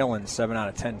 you're failing 7 out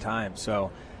of 10 times.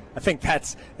 So I think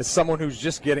that's, as someone who's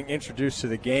just getting introduced to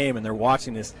the game and they're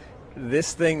watching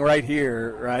this thing right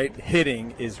here, right,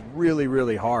 hitting is really,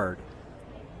 really hard.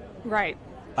 Right.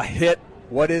 A hit,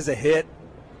 what is a hit?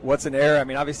 What's an error? I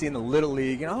mean, obviously in the Little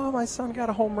League, you know, oh, my son got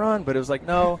a home run, but it was like,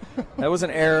 no, that was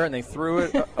an error, and they threw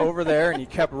it over there, and he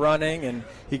kept running, and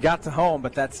he got to home,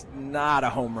 but that's not a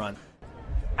home run.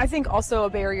 I think also a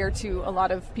barrier to a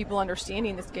lot of people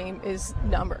understanding this game is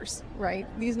numbers, right?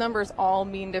 These numbers all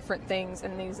mean different things,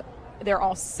 and they're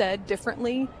all said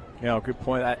differently. Yeah, good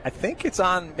point. I think it's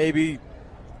on maybe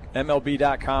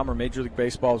MLB.com or Major League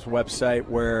Baseball's website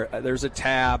where there's a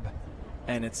tab,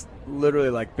 and it's literally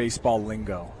like baseball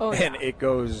lingo. Oh, yeah. And it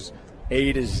goes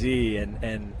A to Z,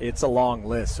 and it's a long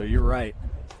list, so you're right.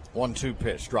 1-2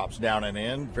 pitch, drops down and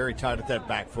in, very tight at that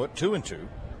back foot, 2-2.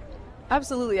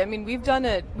 Absolutely. I mean, we've done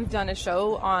a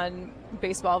show on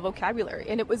baseball vocabulary,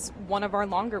 and it was one of our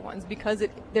longer ones because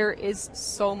there is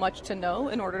so much to know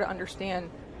in order to understand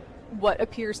what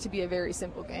appears to be a very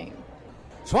simple game.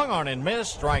 Swung on and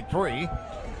missed, strike 3.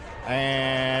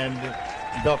 And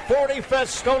the 45th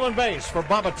stolen base for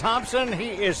Bubba Thompson. He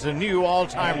is the new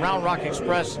all-time Round Rock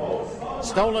Express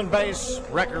stolen base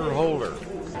record holder.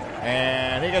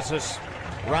 And he gets this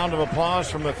round of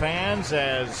applause from the fans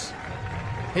as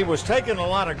he was taking a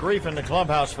lot of grief in the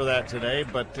clubhouse for that today,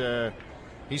 but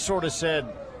he sort of said,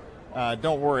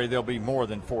 don't worry, there'll be more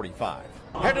than 45.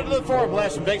 Headed to the Four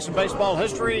Blast and Dixon baseball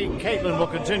history. Caitlin will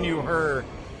continue her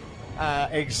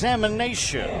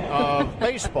examination of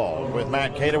baseball with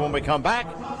Matt Kata when we come back.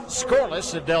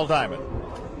 Scoreless at Dell Diamond.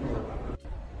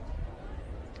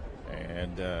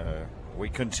 And we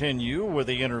continue with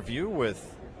the interview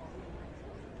with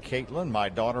Caitlin, my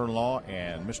daughter-in-law,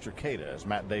 and Mr. Kata as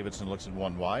Matt Davidson looks at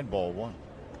 1 wide, ball 1.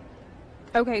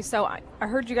 Okay, so I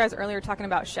heard you guys earlier talking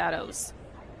about shadows.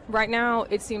 Right now,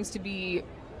 it seems to be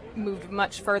moved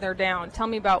much further down. Tell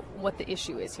me about what the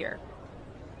issue is here.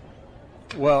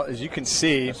 Well, as you can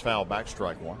see, that's foul back,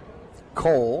 strike 1.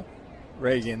 Cole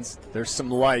Reagans, there's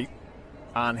some light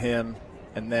on him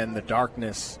and then the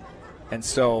darkness. And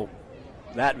so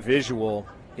that visual,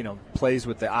 you know, plays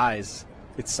with the eyes.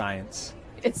 It's science.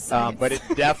 It's science. But it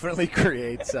definitely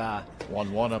creates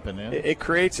 1-1 up and in. It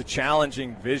creates a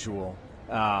challenging visual.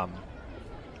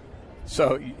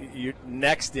 So your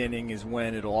next inning is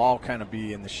when it'll all kind of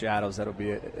be in the shadows. It'll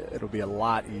be a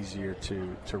lot easier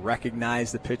to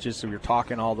recognize the pitches. So we were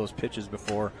talking all those pitches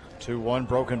before. 2-1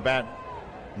 broken bat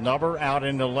number out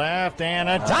into left, and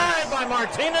a dive by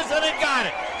Martinez, and it got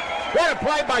it. What a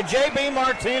play by J.B.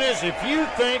 Martinez. If you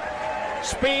think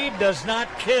speed does not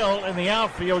kill in the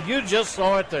outfield, you just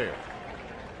saw it there.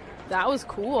 That was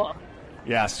cool.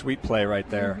 Yeah, sweet play right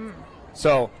there.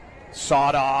 So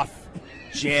sawed off.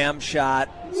 Jam shot.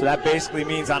 So that basically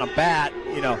means on a bat,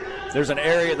 you know, there's an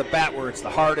area of the bat where it's the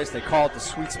hardest. They call it the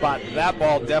sweet spot. That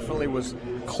ball definitely was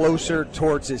closer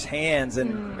towards his hands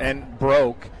and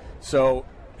broke. So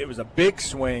it was a big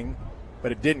swing,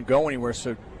 but it didn't go anywhere.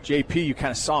 So JP, you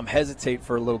kind of saw him hesitate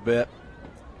for a little bit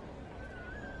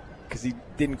because he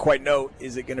didn't quite know,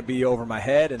 is it going to be over my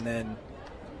head? And then,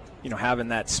 you know, having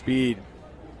that speed,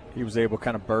 he was able to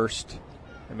kind of burst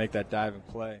and make that dive and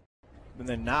play. And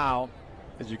then now,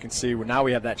 as you can see, now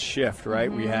we have that shift,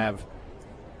 right? We have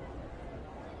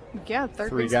Yeah, third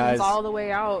three baseman's guys all the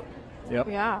way out. Yep.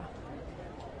 Yeah.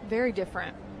 Very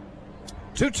different.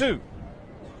 2-2.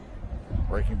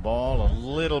 Breaking ball a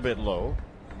little bit low.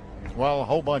 Well, a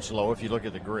whole bunch low if you look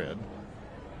at the grid.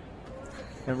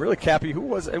 And really, Cappy, who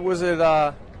was it? Was it,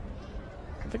 I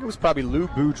think it was probably Lou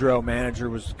Boudreau, manager,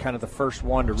 was kind of the first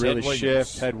one to really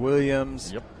shift. Ted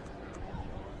Williams. Yep.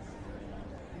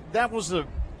 That was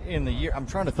in the year, I'm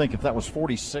trying to think if that was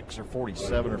 46 or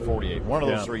 47 or 48. One of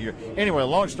those 3 years. Anyway,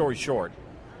 long story short,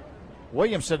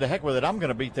 Williams said, to heck with it, I'm going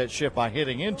to beat that shift by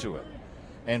hitting into it.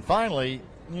 And finally,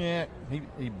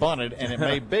 he bunted, and it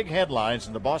made big headlines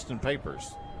in the Boston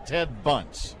papers. Ted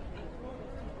bunts.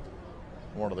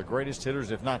 One of the greatest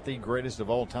hitters, if not the greatest of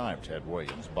all time, Ted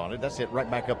Williams bunted. That's it, right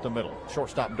back up the middle.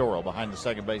 Shortstop Doro behind the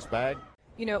second base bag.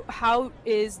 You know, how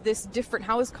is this different?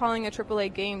 How is calling a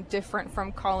AAA game different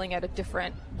from calling at a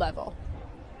different level?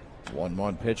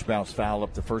 1-1 pitch, bounce foul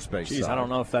up the first base side. I don't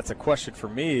know if that's a question for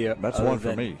me. That's one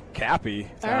for me. Cappy.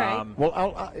 All right.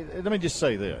 Well, let me just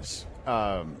say this.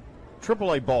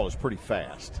 AAA ball is pretty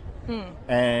fast.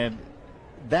 And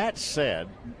that said,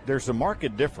 there's a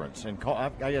marked difference. And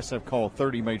I guess I've called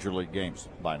 30 major league games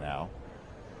by now,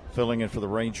 filling in for the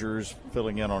Rangers,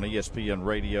 filling in on ESPN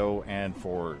radio, and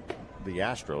for the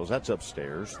Astros. That's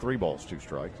upstairs. 3 balls, 2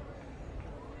 strikes.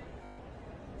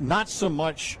 Not so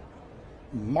much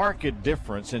marked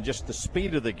difference in just the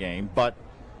speed of the game, but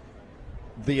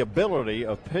the ability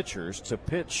of pitchers to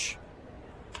pitch.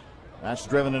 That's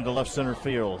driven into left center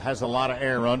field. Has a lot of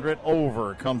air under it.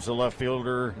 Over comes the left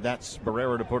fielder. That's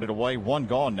Barrera to put it away. 1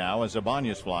 gone now as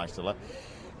Ibanez flies to left.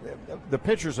 The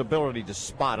pitcher's ability to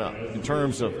spot up in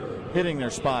terms of hitting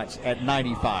their spots at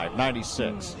 95,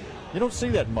 96. You don't see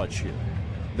that much here.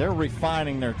 They're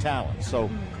refining their talent. So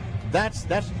that's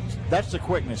the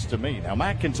quickness to me. Now,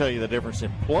 Matt can tell you the difference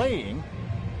in playing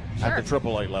at the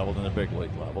AAA level than the big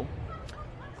league level.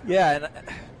 Yeah,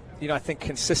 and I think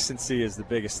consistency is the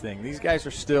biggest thing. These guys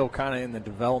are still kind of in the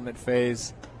development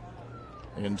phase.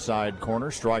 Inside corner,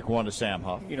 strike 1 to Sam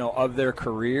Huff. Of their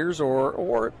careers,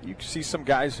 or you see some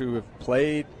guys who have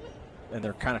played and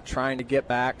they're kind of trying to get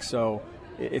back. So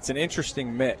it's an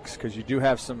interesting mix because you do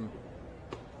have some.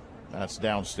 That's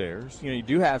downstairs. You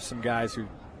do have some guys who've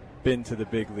been to the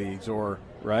big leagues, or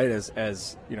right as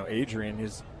Adrian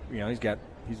is.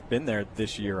 He's been there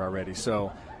this year already.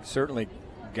 So certainly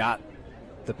got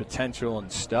the potential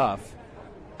and stuff.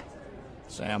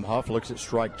 Sam Huff looks at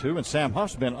strike 2, and Sam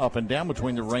Huff's been up and down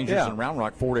between the Rangers and Round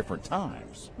Rock 4 different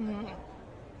times. Mm-hmm.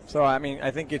 So,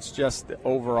 I think it's just the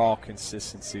overall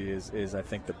consistency is I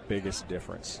think, the biggest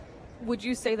difference. Would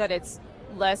you say that it's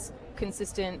less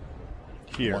consistent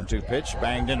here? 1-2 pitch,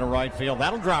 banged into right field.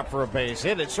 That'll drop for a base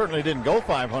hit. It certainly didn't go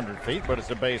 500 feet, but it's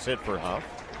a base hit for Huff.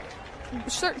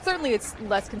 Certainly it's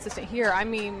less consistent here. I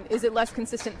mean, is it less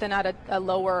consistent than at a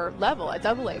lower level, a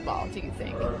AA ball, do you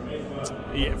think?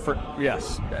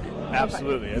 Yes,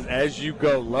 absolutely. Okay. As you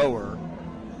go lower,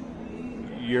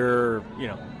 you're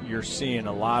seeing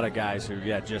a lot of guys who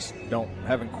just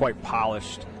haven't quite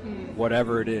polished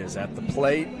whatever it is at the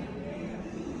plate,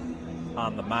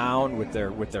 on the mound with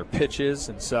their pitches.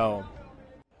 And so,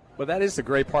 but that is the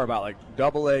great part about like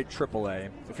AA, AAA.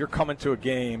 If you're coming to a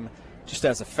game just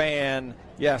as a fan,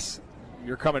 yes,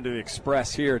 you're coming to the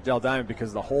Express here at Dell Diamond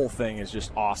because the whole thing is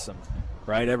just awesome,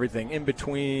 right? Everything in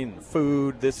between,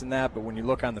 food, this and that. But when you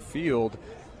look on the field,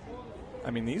 I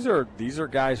mean, these are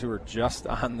guys who are just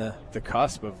on the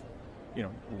cusp of,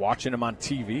 watching them on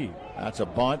TV. That's a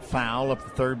bunt foul up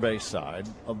the third base side.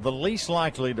 The least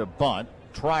likely to bunt,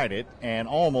 tried it, and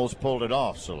almost pulled it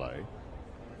off, Soleil.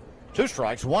 2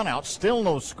 strikes, 1 out, still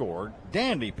no score.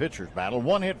 Dandy pitcher's battle.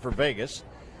 1 hit for Vegas.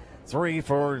 3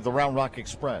 for the Round Rock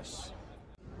Express.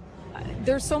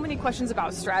 There's so many questions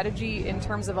about strategy in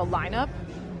terms of a lineup.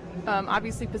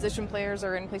 Obviously, position players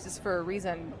are in places for a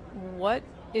reason. What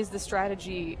is the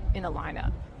strategy in a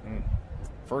lineup?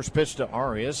 First pitch to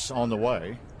Arias on the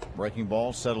way. Breaking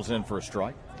ball settles in for a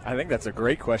strike. I think that's a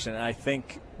great question. And I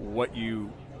think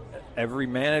every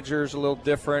manager is a little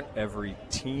different, every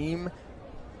team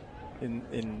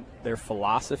in their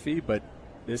philosophy, but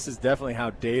this is definitely how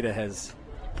data has.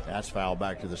 That's foul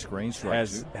back to the screen.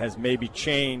 Has maybe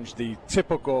changed the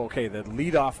typical, the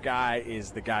leadoff guy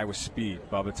is the guy with speed.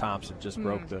 Bubba Thompson just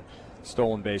broke the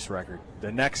stolen base record.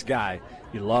 The next guy,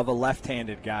 you love a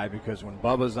left-handed guy because when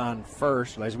Bubba's on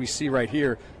first, as we see right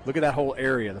here, look at that whole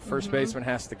area. The first baseman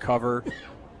has to cover,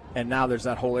 and now there's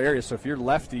that whole area. So if you're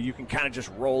lefty, you can kind of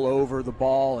just roll over the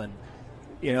ball and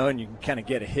you can kind of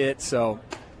get a hit. So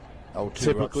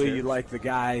typically you like the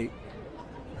guy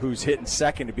who's hitting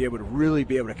second to be able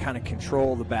to kind of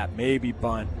control the bat, maybe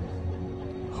bunt.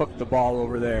 hook the ball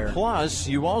over there. Plus,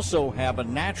 you also have a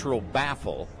natural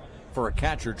baffle for a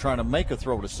catcher trying to make a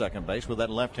throw to second base with that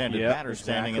left-handed batter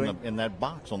standing in that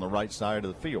box on the right side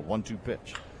of the field. 1-2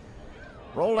 pitch.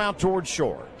 Roll out towards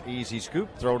short. Easy scoop,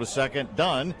 throw to second,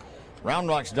 done. Round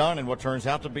rock's done in what turns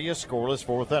out to be a scoreless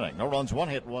fourth inning. No runs, 1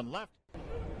 hit, 1 left.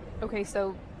 Okay,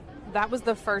 so that was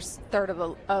the first third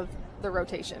of the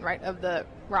rotation, right, of the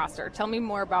roster. Tell me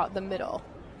more about the middle.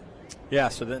 Yeah,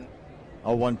 so then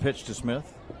 0-1 pitch to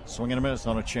Smith. Swing and a miss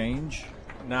on a change.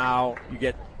 Now you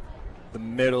get the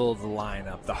middle of the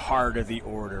lineup, the heart of the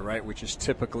order, right, which is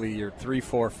typically your 3,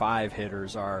 4, 5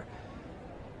 hitters are,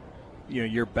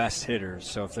 your best hitters.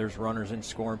 So if there's runners in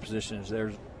scoring positions,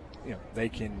 there's, they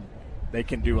can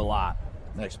do a lot.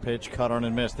 Next pitch, cut on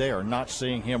and miss. They are not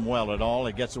seeing him well at all.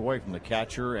 It gets away from the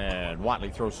catcher, and Watley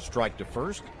throws a strike to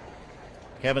first.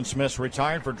 Kevin Smith's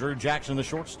retired for Drew Jackson, the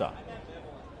shortstop.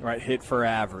 Right, hit for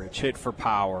average, hit for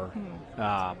power.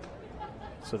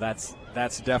 So that's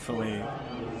definitely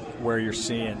where you're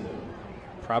seeing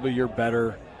probably your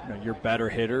better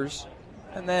hitters.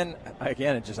 And then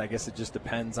again, I guess it just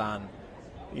depends on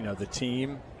the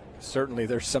team. Certainly,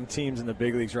 there's some teams in the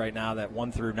big leagues right now that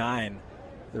 1 through 9,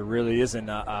 there really isn't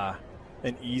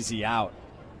an easy out.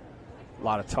 A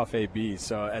lot of tough ABs.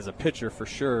 So as a pitcher, for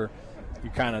sure,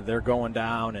 they're going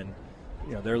down and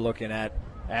they're looking at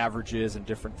averages and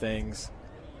different things.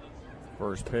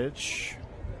 First pitch,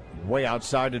 way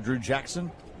outside to Drew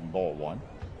Jackson. Ball 1.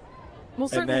 Well,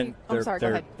 certainly. Go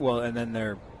ahead. Well, and then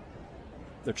they're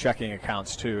checking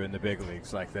accounts too in the big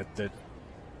leagues, like that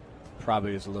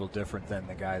probably is a little different than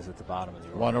the guys at the bottom of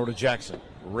the order. 1-0 to Jackson,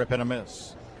 rip and a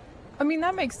miss. I mean,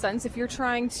 that makes sense. If you're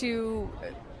trying to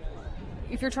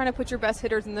put your best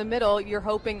hitters in the middle, you're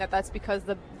hoping that that's because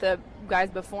the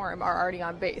guys before him are already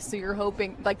on base. So you're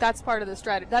hoping, that's part of the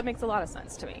strategy. That makes a lot of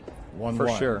sense to me. 1-1. For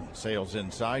sure. Sails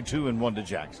inside, 2-1 to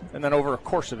Jackson. And then over a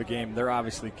course of a game, they're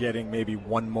obviously getting maybe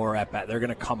one more at bat. They're going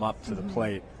to come up to the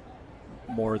plate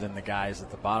more than the guys at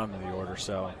the bottom of the order.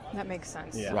 So that makes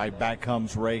sense. Yeah. Right back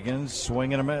comes Reagan,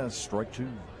 swing and a miss, strike 2.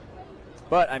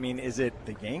 But, I mean, is it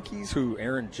the Yankees who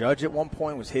Aaron Judge at one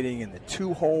point was hitting in the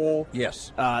 2-hole?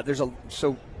 Yes.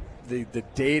 So the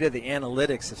data, the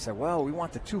analytics have said, well, we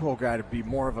want the 2-hole guy to be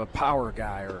more of a power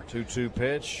guy. Or 2-2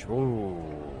 pitch. Ooh,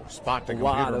 spot the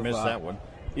computer, missed that one.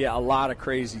 Yeah, a lot of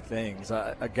crazy things.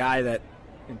 A guy that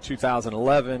in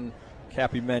 2011,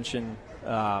 Cappy mentioned,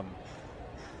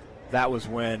 that was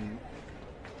when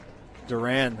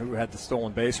Duran, who had the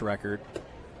stolen base record,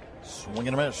 swing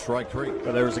and a miss, strike 3.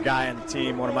 But there was a guy on the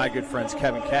team, one of my good friends,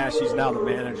 Kevin Cash. He's now the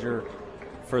manager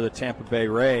for the Tampa Bay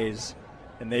Rays,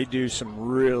 and they do some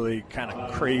really kind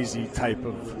of crazy type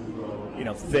of,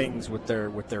 things with their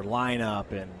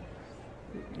lineup and,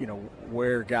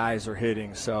 where guys are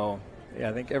hitting. So, yeah,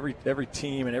 I think every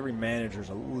team and every manager is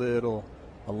a little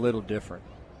different.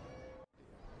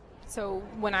 So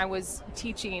when I was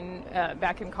teaching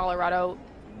back in Colorado,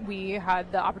 we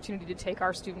had the opportunity to take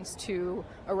our students to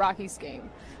a Rockies game.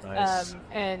 Nice.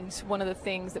 And one of the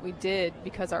things that we did,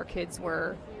 because our kids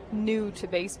were new to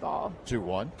baseball.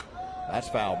 2-1. That's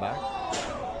foul back.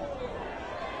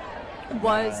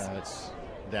 It's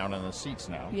down in the seats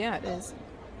now. Yeah, it is.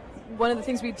 One of the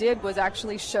things we did was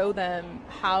actually show them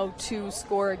how to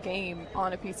score a game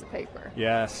on a piece of paper.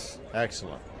 Yes.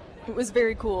 Excellent. It was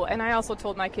very cool. And I also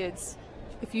told my kids,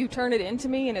 if you turn it into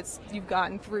me and you've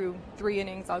gotten through 3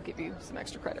 innings, I'll give you some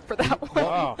extra credit for that one.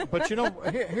 Wow. But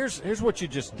here's what you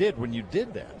just did when you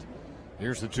did that.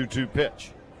 Here's the 2-2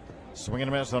 pitch. Swing and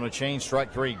a miss on a change,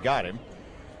 strike 3, got him.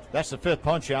 That's the 5th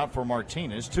punch out for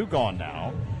Martinez. 2 gone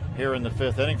now here in the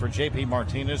 5th inning for J.P.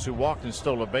 Martinez, who walked and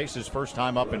stole a base his first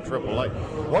time up in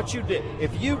AAA. What you did,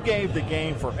 if you gave the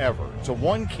game forever to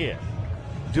one kid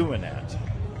doing that,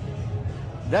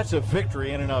 that's a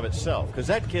victory in and of itself, because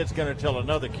that kid's going to tell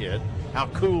another kid how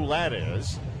cool that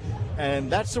is, and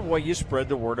that's the way you spread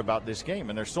the word about this game.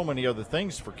 And there's so many other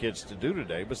things for kids to do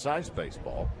today besides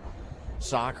baseball,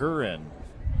 soccer and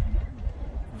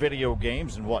video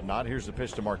games and whatnot. Here's the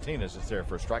pitch to Martinez. It's there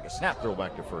for a strike. A snap throw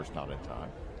back to first, not in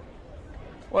time.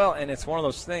 Well, and it's one of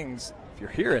those things, if you're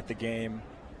here at the game,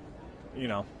 we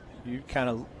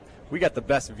got the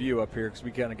best view up here because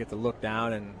we kind of get to look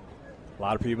down, and a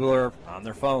lot of people are on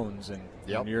their phones, and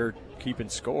when you're keeping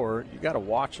score, you got to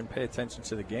watch and pay attention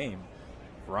to the game.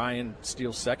 If Ryan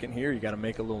steals second here, you got to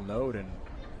make a little note and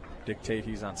dictate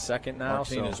he's on second now.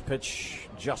 Martinez' pitch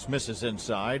just misses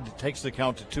inside, takes the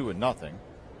count to 2-0.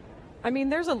 I mean,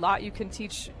 there's a lot you can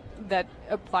teach that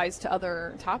applies to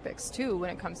other topics too when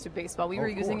it comes to baseball. We were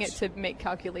using it to make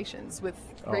calculations with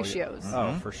ratios.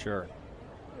 Yeah. Oh, for sure.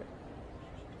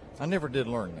 I never did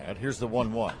learn that. Here's the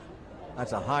 1-1.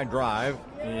 That's a high drive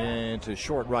into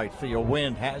short right field.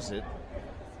 Wind has it.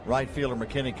 Right fielder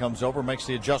McKinney comes over, makes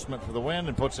the adjustment for the win,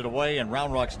 and puts it away, and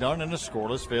Round Rock's done in a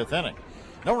scoreless fifth inning.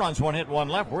 No runs, one hit, one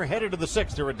left. We're headed to the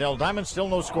sixth here at Dell Diamond. Still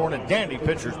no score in a dandy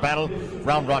pitcher's battle.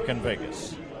 Round Rock in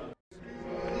Vegas.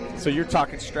 So you're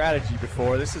talking strategy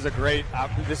before. This is a great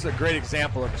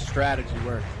example of a strategy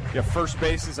where your first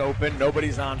base is open,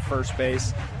 nobody's on first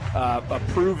base. A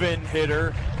proven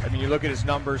hitter. I mean, you look at his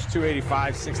numbers: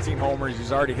 285, 16 homers.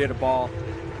 He's already hit a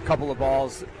couple of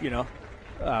balls,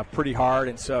 pretty hard.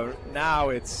 And so now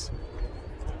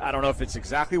I don't know if it's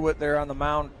exactly what they're on the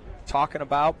mound talking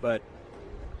about, but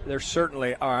they're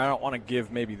certainly, I don't want to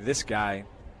give maybe this guy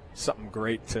something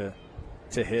great to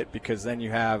hit, because then you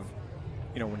have,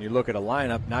 when you look at a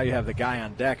lineup, now you have the guy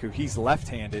on deck he's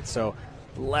left-handed, so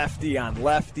lefty on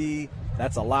lefty,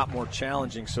 that's a lot more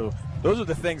challenging. So those are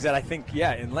the things that I think,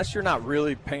 unless you're not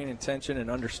really paying attention and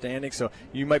understanding, so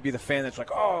you might be the fan that's like,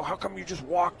 oh, how come you just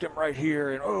walked him right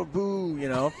here, and oh, boo,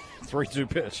 3-2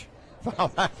 pitch.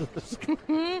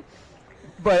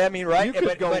 But I mean, right? You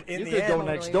could go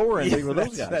next door and be with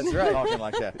those guys. That's right. Talking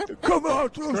like that. Come on,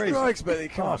 throw strikes,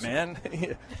 but come on, man.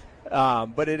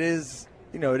 But it is,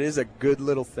 it is a good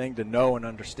little thing to know and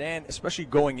understand, especially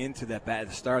going into that bat at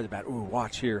the start of the bat. Ooh,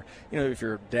 watch here. If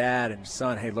you're dad and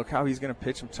son, hey, look how he's going to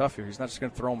pitch him tough here. He's not just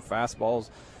going to throw him fastballs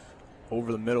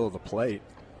over the middle of the plate.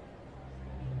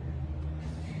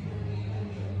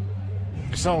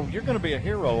 So you're going to be a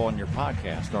hero on your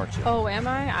podcast, aren't you? Oh, am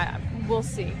I? We'll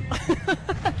see.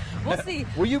 We'll see.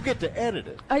 Well, you get to edit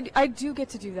it. I do get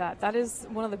to do that. That is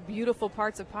one of the beautiful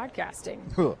parts of podcasting.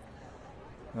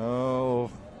 Oh,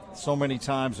 so many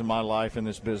times in my life in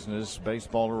this business,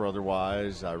 baseball or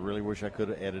otherwise, I really wish I could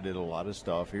have edited a lot of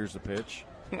stuff. Here's the pitch.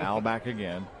 Al back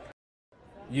again.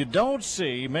 You don't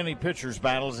see many pitchers'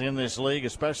 battles in this league,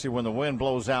 especially when the wind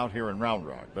blows out here in Round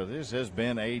Rock. But this has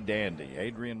been a dandy.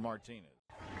 Adrian Martinez.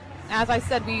 As I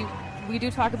said, we do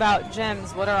talk about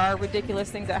gems. What are our ridiculous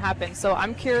things that happen? So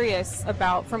I'm curious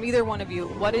about, from either one of you,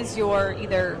 what is your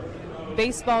either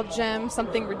baseball gem,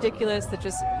 something ridiculous that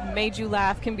just made you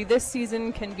laugh? Can be this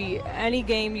season, can be any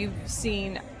game you've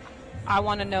seen. I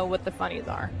want to know what the funnies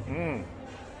are.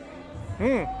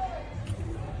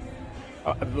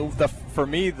 For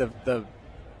me, the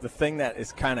thing that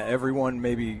is kind of everyone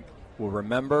maybe will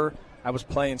remember, I was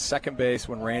playing second base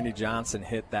when Randy Johnson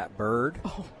hit that bird.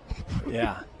 Oh.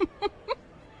 Yeah.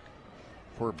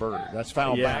 Poor bird. That's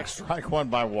foul back. Strike one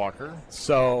by Walker.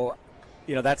 So,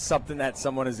 that's something that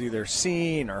someone has either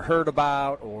seen or heard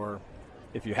about, or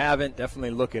if you haven't, definitely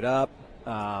look it up.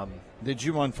 Did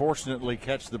you unfortunately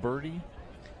catch the birdie?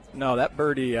 No, that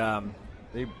birdie.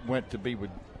 They went to be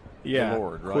with the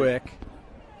Lord, right? Quick.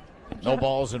 No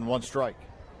balls and one strike.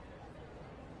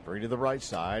 Birdie to the right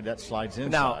side. That slides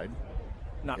inside.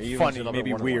 Not funny,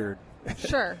 maybe weird.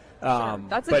 Sure.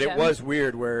 That's a but gem. It was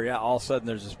weird where, all of a sudden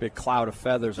there's this big cloud of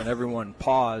feathers and everyone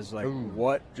paused, like, ooh,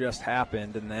 what just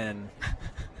happened? And then,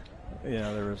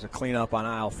 there was a cleanup on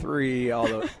aisle 3, all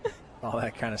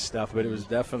that kind of stuff. But it was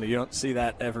definitely, you don't see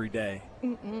that every day.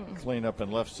 Cleanup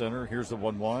in left center. Here's the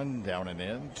 1-1, down and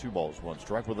in. 2 balls, 1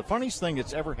 strike. Well, the funniest thing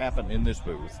that's ever happened in this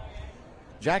booth,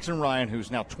 Jackson Ryan, who's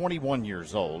now 21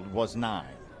 years old, was 9.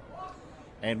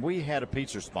 And we had a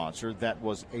pizza sponsor that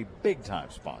was a big-time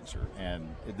sponsor. And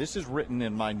this is written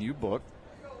in my new book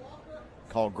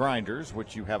called Grinders,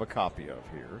 which you have a copy of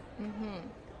here.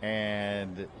 Mm-hmm.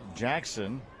 And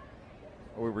Jackson,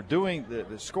 we were doing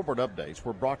the scoreboard updates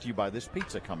were brought to you by this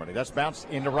pizza company. That's bounced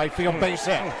into right field, base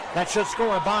hit. That should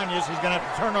score Ibanez. He's going to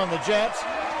have to turn on the Jets.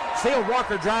 Steele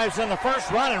Walker drives in the first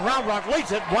run, and Round Rock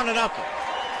leads it 1-0.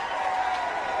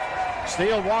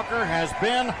 Steele Walker has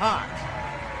been hot.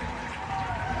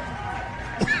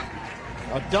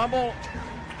 A double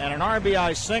and an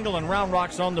RBI single, and Round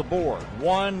Rock's on the board.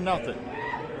 1-0.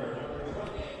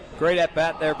 Great at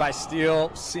bat there by Steele.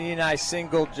 CNI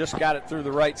single, just got it through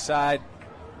the right side.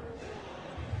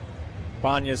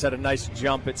 Ibanez had a nice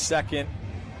jump at second.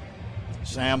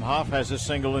 Sam Huff has a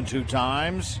single in 2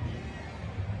 times.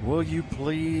 Will you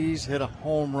please hit a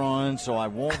home run so I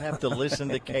won't have to listen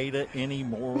to Kata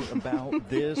anymore about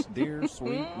this, dear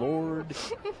sweet Lord?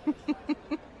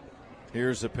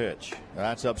 Here's the pitch.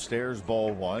 That's upstairs,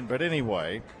 ball 1. But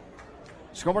anyway,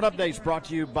 scoreboard updates brought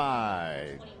to you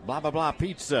by Blah Blah Blah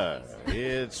Pizza.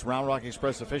 It's Round Rock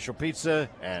Express official pizza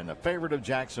and the favorite of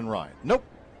Jackson Ryan. Nope.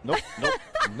 Nope.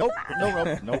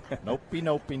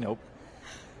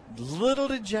 Little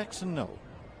did Jackson know.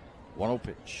 1-0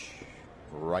 pitch.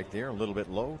 Right there, a little bit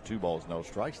low. 2 balls, no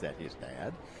strikes. That his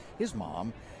dad, his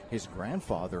mom, his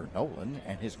grandfather, Nolan,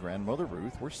 and his grandmother,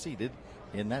 Ruth, were seated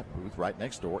in that booth right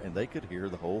next door, and they could hear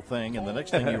the whole thing. And the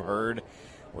next thing you heard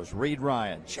was Reed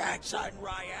Ryan. Jackson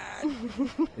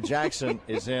Ryan! Jackson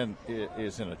is in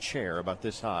a chair about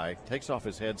this high, takes off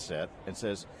his headset, and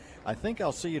says, I think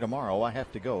I'll see you tomorrow. I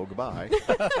have to go. Goodbye.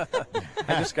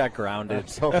 I just got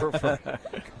grounded.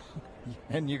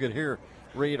 And you could hear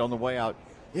Reed on the way out,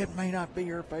 it may not be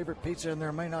your favorite pizza, and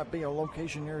there may not be a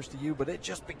location nearest to you, but it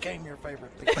just became your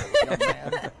favorite pizza, young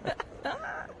man.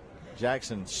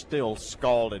 Jackson still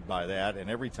scalded by that, and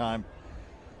every time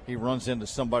he runs into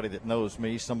somebody that knows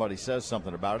me, somebody says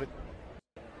something about it.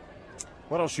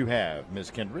 What else you have,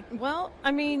 Ms. Kindred? Well,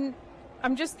 I mean,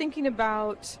 I'm just thinking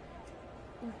about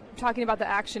talking about the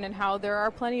action and how there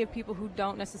are plenty of people who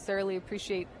don't necessarily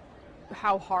appreciate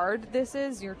how hard this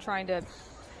is. You're trying to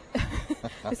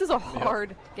this is a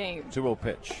hard game. 2-0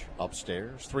 pitch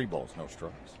upstairs, 3 balls, no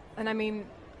strikes. And I mean,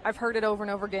 I've heard it over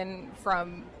and over again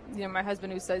from my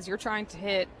husband, who says you're trying to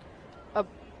hit a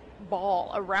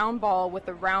round ball with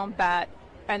a round bat,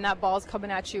 and that ball's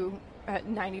coming at you at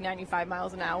 95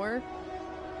 miles an hour.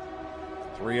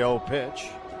 3-0 pitch.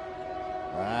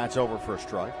 That's over for a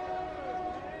strike.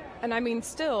 And I mean,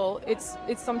 still, it's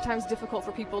sometimes difficult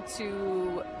for people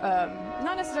to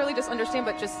not necessarily just understand,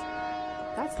 but just,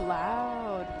 that's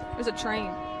loud. There's a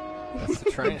train. That's a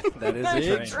train. That is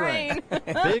a train.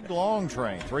 Big, long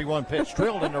train. 3-1 pitch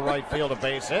drilled into right field, a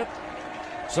base hit.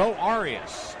 So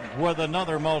Arias with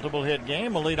another multiple hit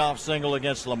game, a leadoff single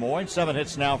against Lemoyne. 7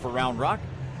 hits now for Round Rock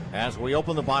as we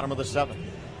open the bottom of the 7th.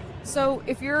 So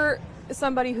if you're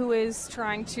somebody who is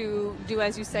trying to do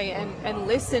as you say and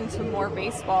listen to more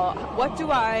baseball, what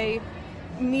do I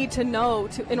need to know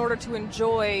in order to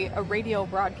enjoy a radio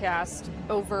broadcast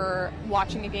over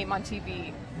watching a game on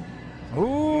TV?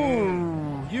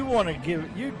 Ooh, you want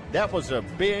to that was a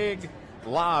big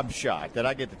lob shot that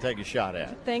I get to take a shot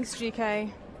at. Thanks,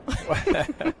 GK.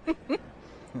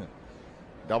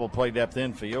 Double play depth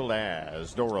infield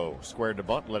as Doro squared to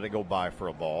bunt, let it go by for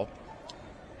a ball.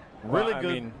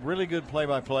 Really good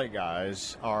play-by-play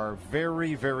guys are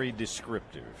very, very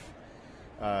descriptive.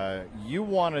 You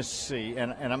want to see,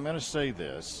 and I'm going to say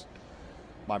this,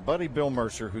 my buddy Bill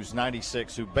Mercer, who's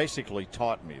 96, who basically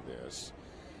taught me this,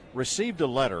 received a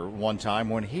letter one time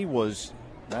when he was,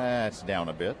 that's down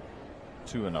a bit,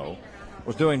 2-0,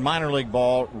 was doing minor league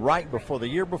ball right before, the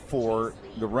year before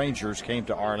the Rangers came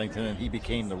to Arlington, and he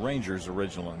became the Rangers'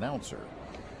 original announcer.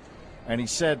 And he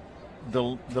said,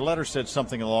 the letter said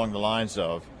something along the lines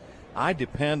of, I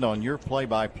depend on your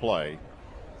play-by-play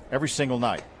every single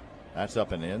night. That's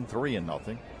up and in,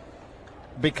 3-0.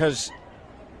 Because,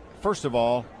 first of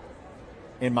all,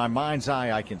 in my mind's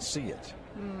eye, I can see it.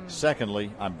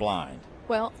 Secondly, I'm blind.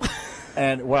 Well,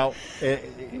 and that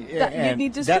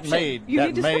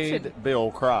made Bill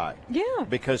cry. Yeah.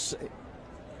 Because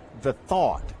the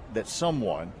thought that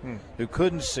someone who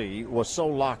couldn't see was so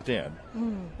locked in,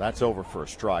 that's over for a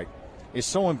strike, is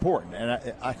so important.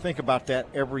 And I think about that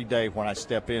every day when I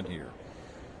step in here.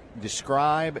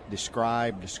 Describe.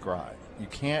 You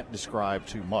can't describe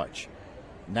too much.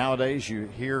 Nowadays, you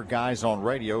hear guys on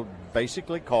radio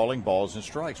basically calling balls and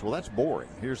strikes. Well, that's boring.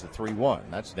 Here's the 3-1.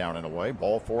 That's down and away.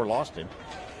 Ball 4, lost him.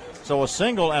 So a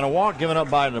single and a walk given up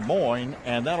by Lemoyne,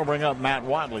 and that'll bring up Matt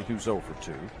Wadley, who's 0 for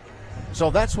 2. So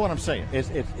that's what I'm saying.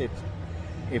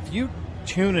 If you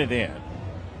tune it in,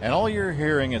 and all you're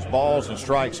hearing is balls and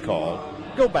strikes called,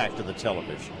 go back to the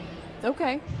television.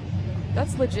 Okay.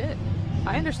 That's legit.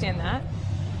 I understand that.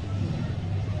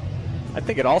 I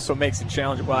think it also makes it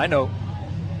challenging. Well, I know,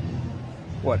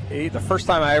 the first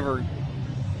time I ever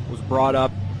was brought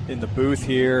up in the booth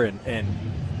here, and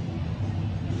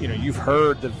you've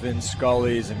heard the Vin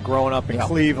Scullys, and growing up in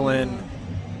Cleveland,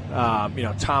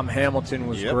 Tom Hamilton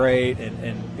was great,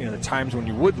 and the times when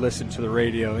you would listen to the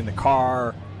radio in the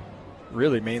car,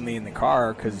 really mainly in the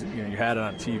car because you had it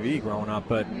on TV growing up,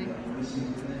 but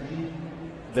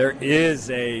there's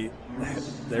a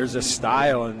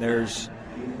style, and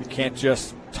you can't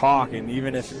just talk. And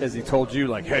even if, as he told you,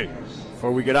 like, hey,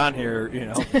 before we get on here,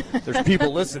 there's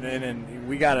people listening, and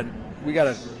we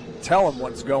gotta tell them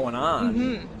what's going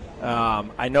on.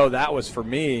 I know that was for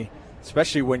me,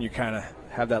 especially when you kind of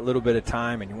have that little bit of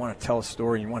time and you want to tell a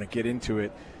story and you want to get into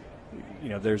it.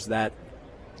 There's that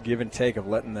give and take of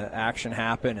letting the action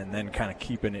happen and then kind of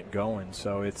keeping it going.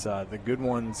 So it's the good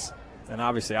ones, and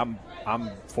obviously I'm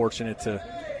fortunate to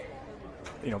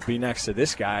be next to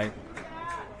this guy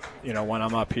when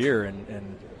I'm up here.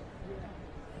 And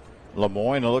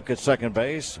Lemoyne, a look at second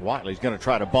base. Watley's going to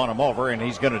try to bunt him over, and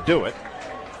he's going to do it.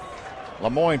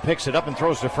 Lemoyne picks it up and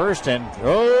throws to first, and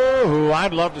Oh,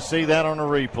 I'd love to see that on a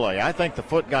replay. I think the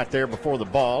foot got there before the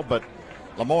ball, but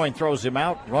Lemoyne throws him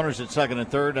out. Runners at second and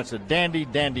third. That's a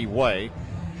dandy way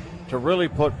to really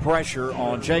put pressure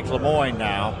on Jake Lemoyne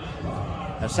now.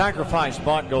 A sacrifice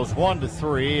bunt goes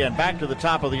 1-3, and back to the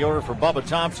top of the order for Bubba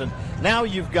Thompson. Now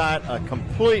you've got a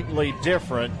completely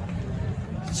different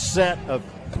set of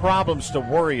problems to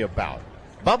worry about.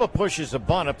 Bubba pushes a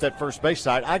bunt up that first base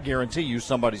side. I guarantee you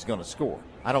somebody's going to score.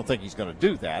 I don't think he's going to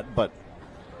do that, but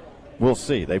we'll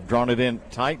see. They've drawn it in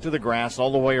tight to the grass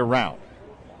all the way around.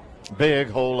 Big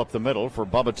hole up the middle for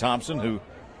Bubba Thompson, who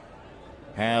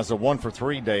has a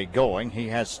 1-for-3 day going. He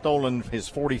has stolen his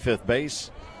 45th base.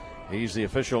 He's the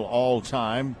official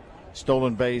all-time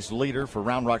stolen base leader for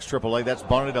Round Rock's AAA. That's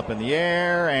bunted up in the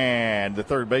air, and the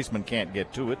third baseman can't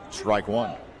get to it. Strike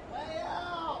one.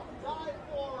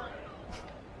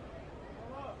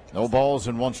 No balls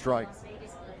and one strike.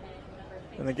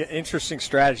 And they get interesting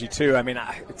strategy, too. I mean,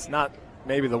 it's not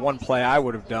maybe the one play I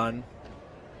would have done,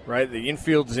 right? The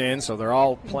infield's in, so they're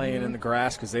all playing in the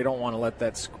grass because they don't want to let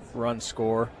that run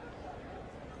score.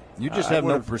 You just have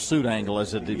no pursuit angle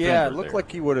as a defender. Yeah, it looked like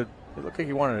he would have. It looked like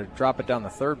he wanted to drop it down the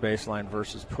third baseline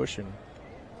versus pushing.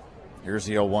 Here's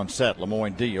the 0-1 set.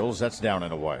 Lemoyne deals. That's down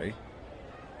and away.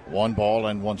 1 ball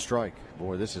and 1 strike.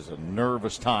 Boy, this is a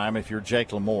nervous time if you're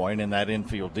Jake Lemoyne in that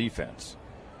infield defense.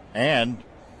 And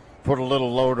put a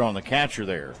little load on the catcher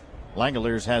there.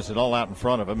 Langoliers has it all out in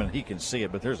front of him, and he can see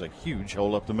it, but there's a huge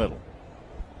hole up the middle.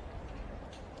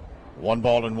 1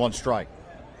 ball and 1 strike.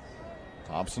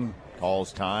 Thompson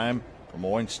calls time.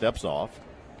 Lemoyne steps off.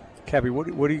 Cappy,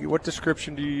 what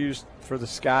description do you use for the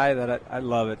sky? That I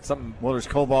love it. Well, there's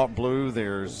cobalt blue.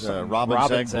 There's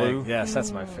robin's egg blue. Yes,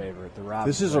 that's my favorite. The robin's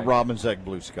This is egg. a robin's egg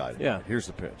blue sky. Yeah. Here's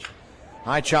the pitch.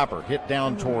 High chopper hit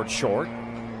down towards short,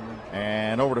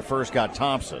 and over to first got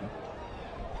Thompson.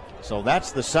 So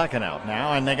that's the second out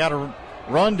now, and they got a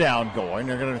rundown going.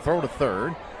 They're going to throw to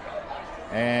third,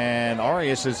 and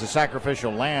Arias is the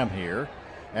sacrificial lamb here.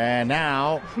 And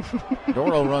now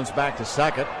Doro runs back to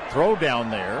second. Throw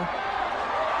down there.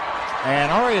 And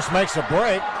Arias makes a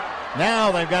break.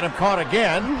 Now they've got him caught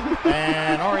again.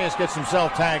 And Arias gets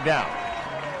himself tagged out.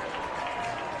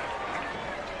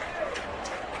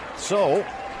 So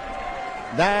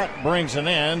that brings an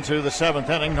end to the 7th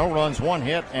inning. No runs, 1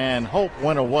 hit, and Hope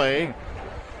went away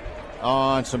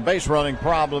on some base running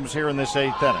problems here in this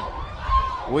 8th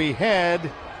inning. We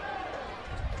head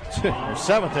to the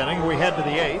 7th inning. We head to the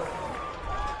 8th.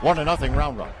 1-0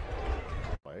 Round Rock.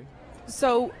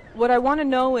 So what I want to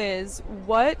know is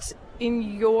what in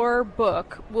your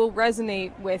book will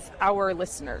resonate with our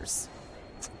listeners?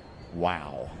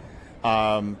 Wow.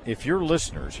 If your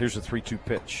listeners, here's a 3-2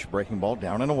 pitch. Breaking ball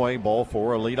down and away. Ball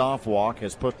 4. A leadoff walk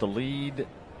has put the lead,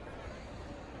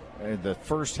 the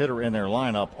first hitter in their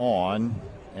lineup on.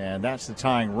 And that's the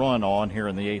tying run on here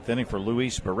in the 8th inning for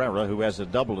Luis Barrera, who has a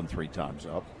double and 3 times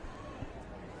up.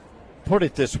 Put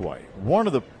it this way. One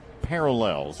of the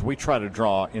parallels we try to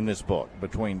draw in this book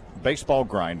between baseball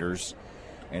grinders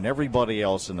and everybody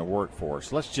else in the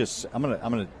workforce. I'm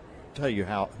gonna tell you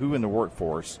who in the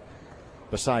workforce,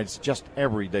 besides just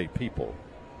everyday people,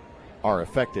 are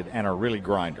affected and are really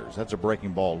grinders. That's a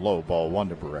breaking ball low, ball 1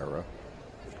 to Barrera.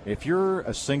 If you're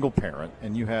a single parent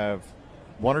and you have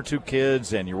 1 or 2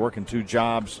 kids and you're working 2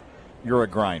 jobs, you're a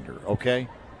grinder, okay?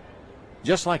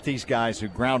 Just like these guys who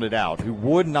grounded out, who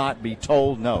would not be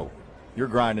told no, you're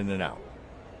grinding it out.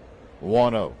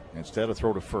 1-0 instead of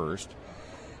throw to first.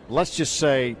 Let's just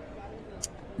say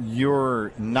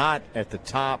you're not at the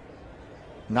top,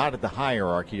 not at the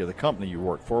hierarchy of the company you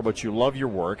work for, but you love your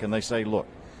work, and they say, look,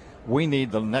 we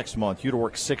need the next month you to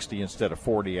work 60 instead of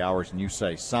 40 hours, and you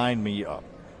say, sign me up.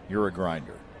 You're a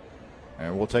grinder.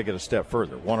 And we'll take it a step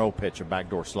further. 1-0 pitch, a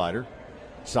backdoor slider,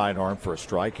 sidearm for a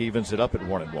strike, evens it up at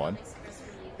 1-1.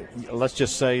 Let's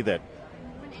just say that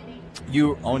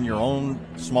you own your own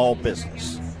small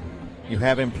business. You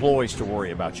have employees to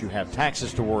worry about. You have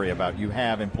taxes to worry about. You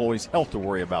have employees' health to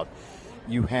worry about.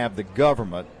 You have the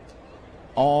government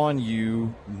on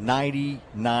you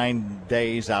 99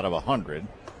 days out of 100.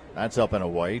 That's up and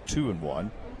away,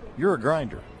 2-1. You're a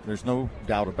grinder. There's no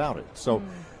doubt about it. So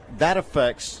that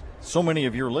affects so many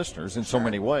of your listeners in so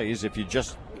many ways if you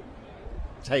just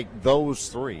take those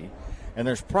 3. And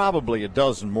there's probably a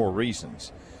dozen more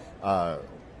reasons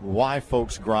why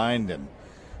folks grind and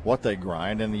what they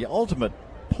grind. And the ultimate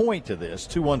point to this,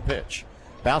 2-1 pitch.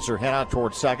 Bouncer head out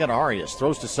towards second. Arias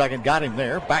throws to second, got him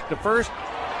there. Back to first,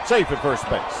 safe at first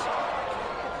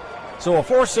base. So a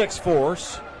 4-6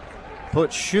 force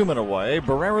puts Schumann away.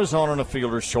 Barrera's on a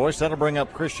fielder's choice. That'll bring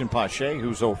up Christian Pache,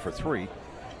 who's 0 for 3.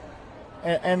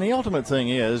 And the ultimate thing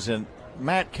is, and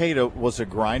Matt Kata was a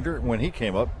grinder when he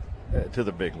came up to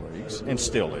the big leagues, and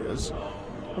still is.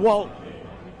 Well,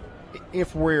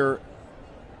 if we're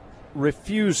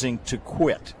refusing to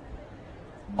quit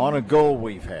on a goal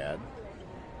we've had,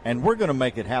 and we're going to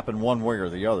make it happen one way or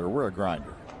the other, we're a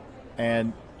grinder.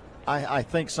 And I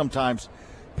think sometimes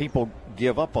people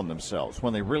give up on themselves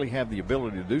when they really have the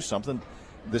ability to do something.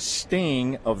 The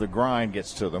sting of the grind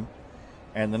gets to them,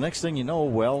 and the next thing you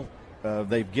know,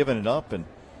 they've given it up, and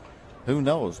who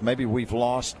knows, maybe we've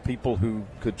lost people who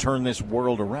could turn this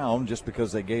world around just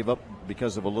because they gave up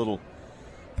because of a little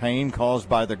pain caused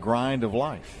by the grind of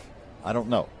life. I don't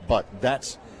know, but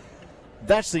that's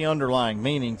the underlying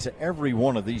meaning to every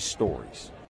one of these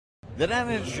stories. Did that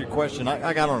answer your question?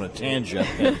 I got on a tangent.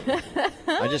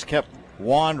 I just kept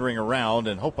wandering around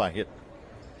and hope I hit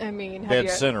dead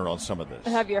center on some of this.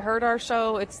 Have you heard our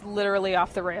show? It's literally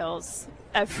off the rails.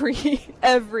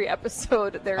 Every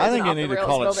episode there is I think an you off need the to rails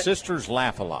call it moment. Sisters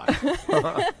Laugh a Lot.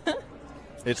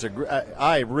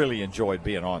 I really enjoyed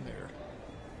being on there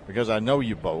because I know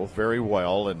you both very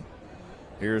well, and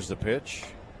here's the pitch.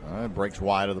 It breaks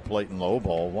wide of the plate and low,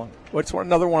 ball one. Well, it's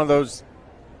another one of those,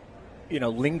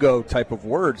 lingo type of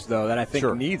words, though, that I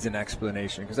think needs an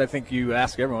explanation. Because I think you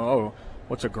ask everyone,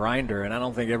 what's a grinder? And I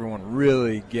don't think everyone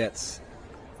really gets,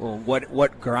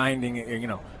 what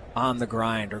grinding, on the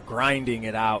grind or grinding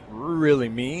it out really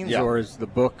means. Yeah. Or is the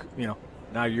book,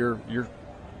 now you're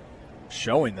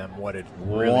showing them what it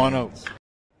really means.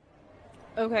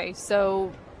 Okay,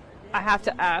 so I have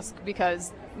to ask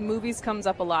because movies comes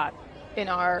up a lot.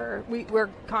 We're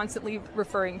constantly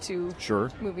referring to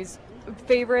movies.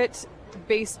 Favorite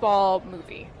baseball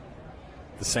movie?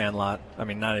 The Sandlot. I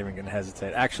mean, not even going to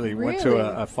hesitate. Actually, went to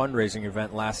a fundraising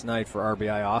event last night for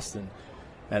RBI Austin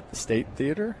at the State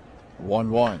Theater.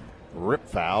 1-1. Rip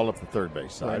foul up the third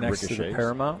base side. Right next to the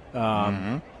Paramount,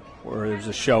 where there's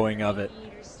a showing of it.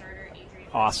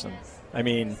 Awesome. I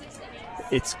mean,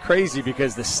 it's crazy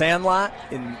because the Sandlot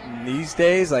in these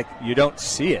days, you don't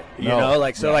see it.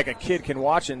 Like a kid can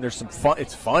watch it and there's some fun.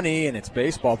 It's funny and it's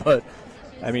baseball, but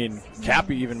I mean,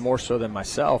 Cappy even more so than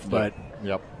myself. But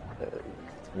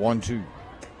 1-2.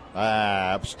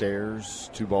 Upstairs,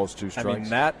 2 balls, 2 strikes. I mean,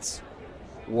 that's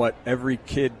what every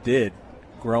kid did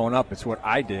growing up. It's what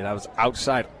I did. I was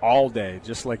outside all day,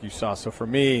 just like you saw. So for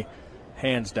me,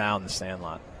 hands down, the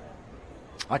Sandlot.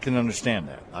 I can understand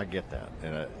that. I get that.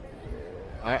 And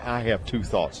I have 2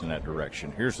 thoughts in that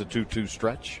direction. Here's the 2-2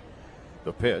 stretch.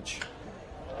 The pitch.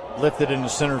 Lifted into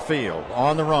center field.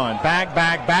 On the run. Back.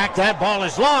 That ball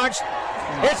is launched.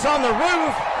 It's on the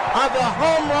roof of the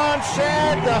home run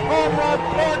shed, the home run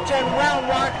porch, and Round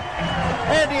Rock.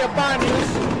 Andy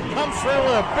Abanez comes through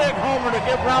with a big homer to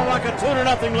give Round Rock a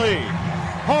 2-0 lead.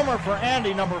 Homer for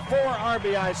Andy, number 4,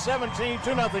 RBI 17,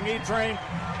 2-0 E-Train.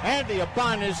 Andy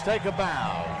Abanez take a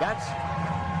bow. That's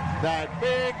that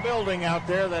big building out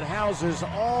there that houses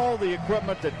all the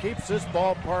equipment that keeps this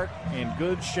ballpark in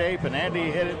good shape, and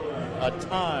Andy hit it a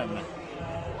ton.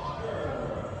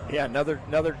 Yeah, another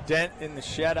dent in the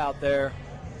shed out there.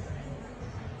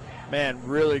 Man,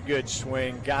 really good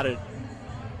swing. Got it,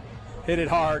 hit it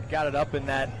hard, got it up in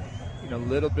that,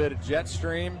 little bit of jet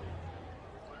stream.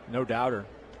 No doubter.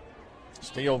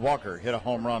 Steele Walker hit a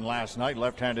home run last night.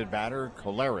 Left-handed batter.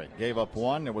 Kolarek gave up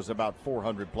 1. It was about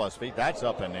 400-plus feet. That's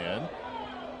up and in.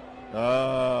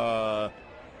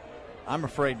 I'm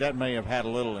afraid that may have had a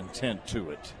little intent to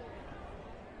it.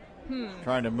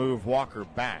 Trying to move Walker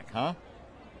back, huh?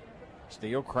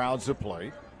 Steele crowds the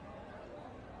plate.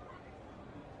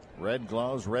 Red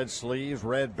gloves, red sleeves,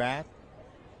 red bat.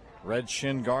 Red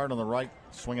shin guard on the right.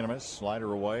 Swing and a miss.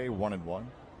 Slider away. 1-1.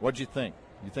 What'd you think?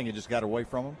 You think it just got away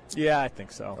from him? Yeah, I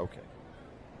think so. Okay.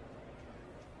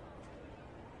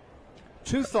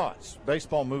 2 thoughts,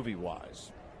 baseball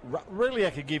movie-wise. Really, I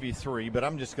could give you 3, but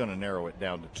I'm just going to narrow it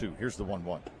down to 2. Here's the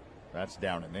 1-1. That's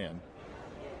down and in.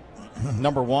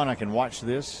 Number 1, I can watch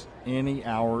this any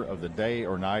hour of the day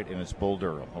or night, and it's Bull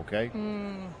Durham, okay?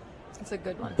 That's a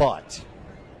good one. But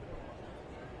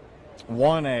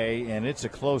 1A, and it's a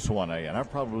close 1A, and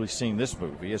I've probably seen this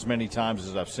movie as many times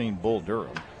as I've seen Bull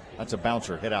Durham. That's a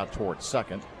bouncer hit out towards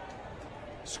second.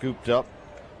 Scooped up.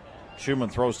 Schumann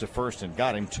throws to first and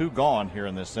got him. 2 gone here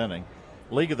in this inning.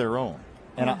 League of their own.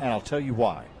 And I'll tell you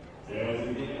why.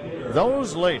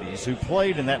 Those ladies who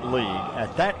played in that league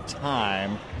at that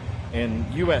time in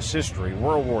U.S. history,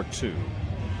 World War II,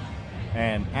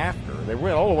 and after, they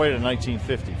went all the way to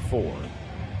 1954,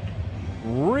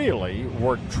 really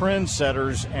were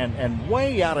trendsetters and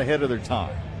way out ahead of their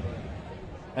time.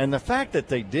 And the fact that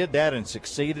they did that and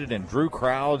succeeded and drew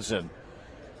crowds, and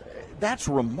that's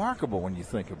remarkable when you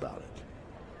think about it.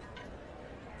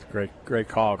 Great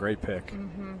call. Great pick.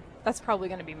 Mm-hmm. That's probably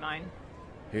going to be mine.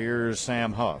 Here's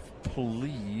Sam Huff.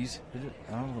 Please hit it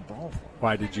out of the ball.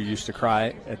 Why did you used to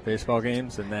cry at baseball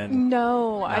games and then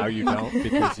now you don't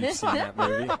because you've seen that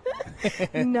movie?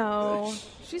 No.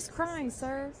 She's crying,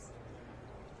 sir.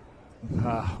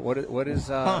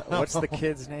 What's the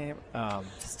kid's name?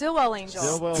 Stillwell Angel.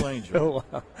 Stillwell Angel.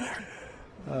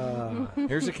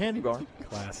 Here's a candy bar.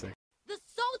 Classic. The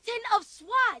Sultan of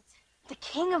Swat. The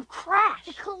King of Crash.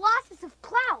 The Colossus of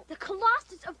Clout. The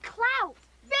Colossus of Clout.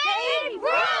 Babe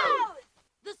Ruth!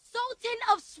 The Sultan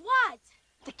of Swat.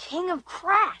 The King of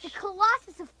Crash. The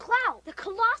Colossus of Clout. The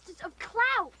Colossus of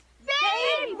Clout.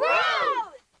 Babe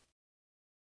Ruth!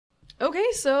 Okay,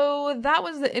 so that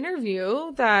was the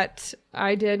interview that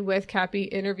I did with Cappy,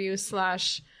 interview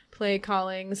 / play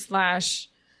calling /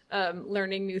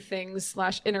 learning new things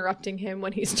 / interrupting him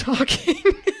when he's talking.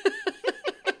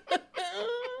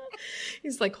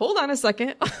 He's like, hold on a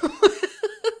second.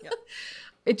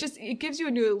 It gives you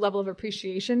a new level of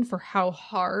appreciation for how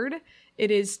hard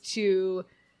it is to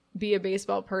be a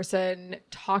baseball person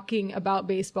talking about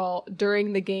baseball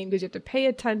during the game, because you have to pay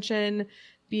attention,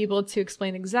 be able to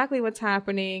explain exactly what's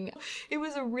happening. It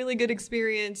was a really good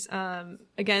experience.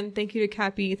 Again, thank you to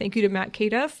Cappy. Thank you to Matt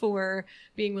Kata for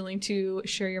being willing to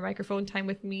share your microphone time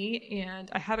with me.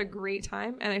 And I had a great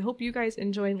time, and I hope you guys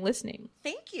enjoyed listening.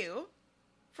 Thank you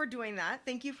for doing that.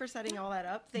 Thank you for setting all that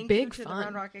up. Thank Big you to fun. the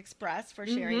Round Rock Express for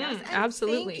sharing us. And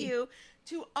absolutely. Thank you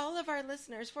to all of our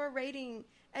listeners for rating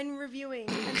and reviewing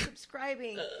and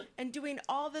subscribing and doing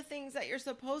all the things that you're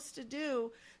supposed to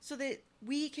do so that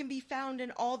we can be found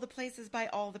in all the places by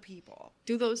all the people.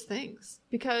 Do those things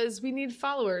because we need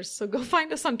followers. So go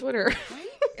find us on Twitter. Right?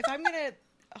 If I'm going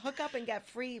to hook up and get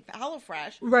free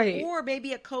HelloFresh, right, or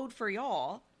maybe a code for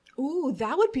y'all. Ooh,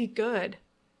 that would be good.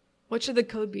 What should the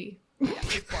code be? Yeah,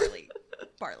 it's Barley.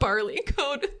 Barley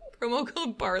code. Promo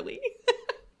code Barley.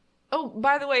 Oh,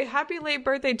 by the way, happy late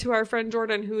birthday to our friend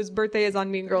Jordan, whose birthday is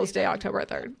on Mean Girls Day, October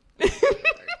 3rd.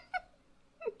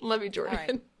 Love you, Jordan. All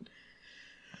right.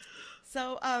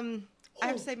 So, I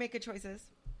have to say make good choices.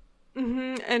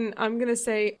 Mm-hmm. And I'm going to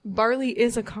say barley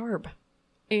is a carb.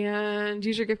 And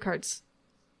use your gift cards.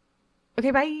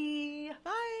 Okay, bye.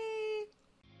 Bye.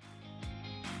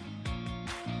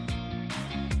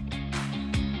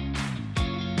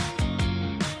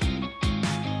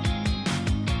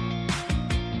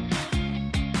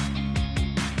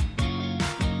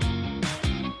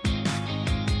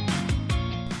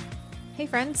 Hey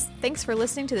friends, thanks for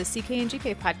listening to the CK and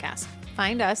GK podcast.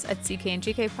 Find us at CK and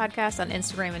GK podcast on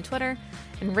Instagram and Twitter,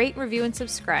 and rate, review, and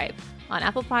subscribe on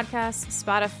Apple Podcasts,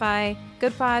 Spotify,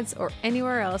 Good Pods, or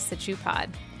anywhere else that you pod.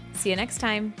 See you next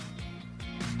time.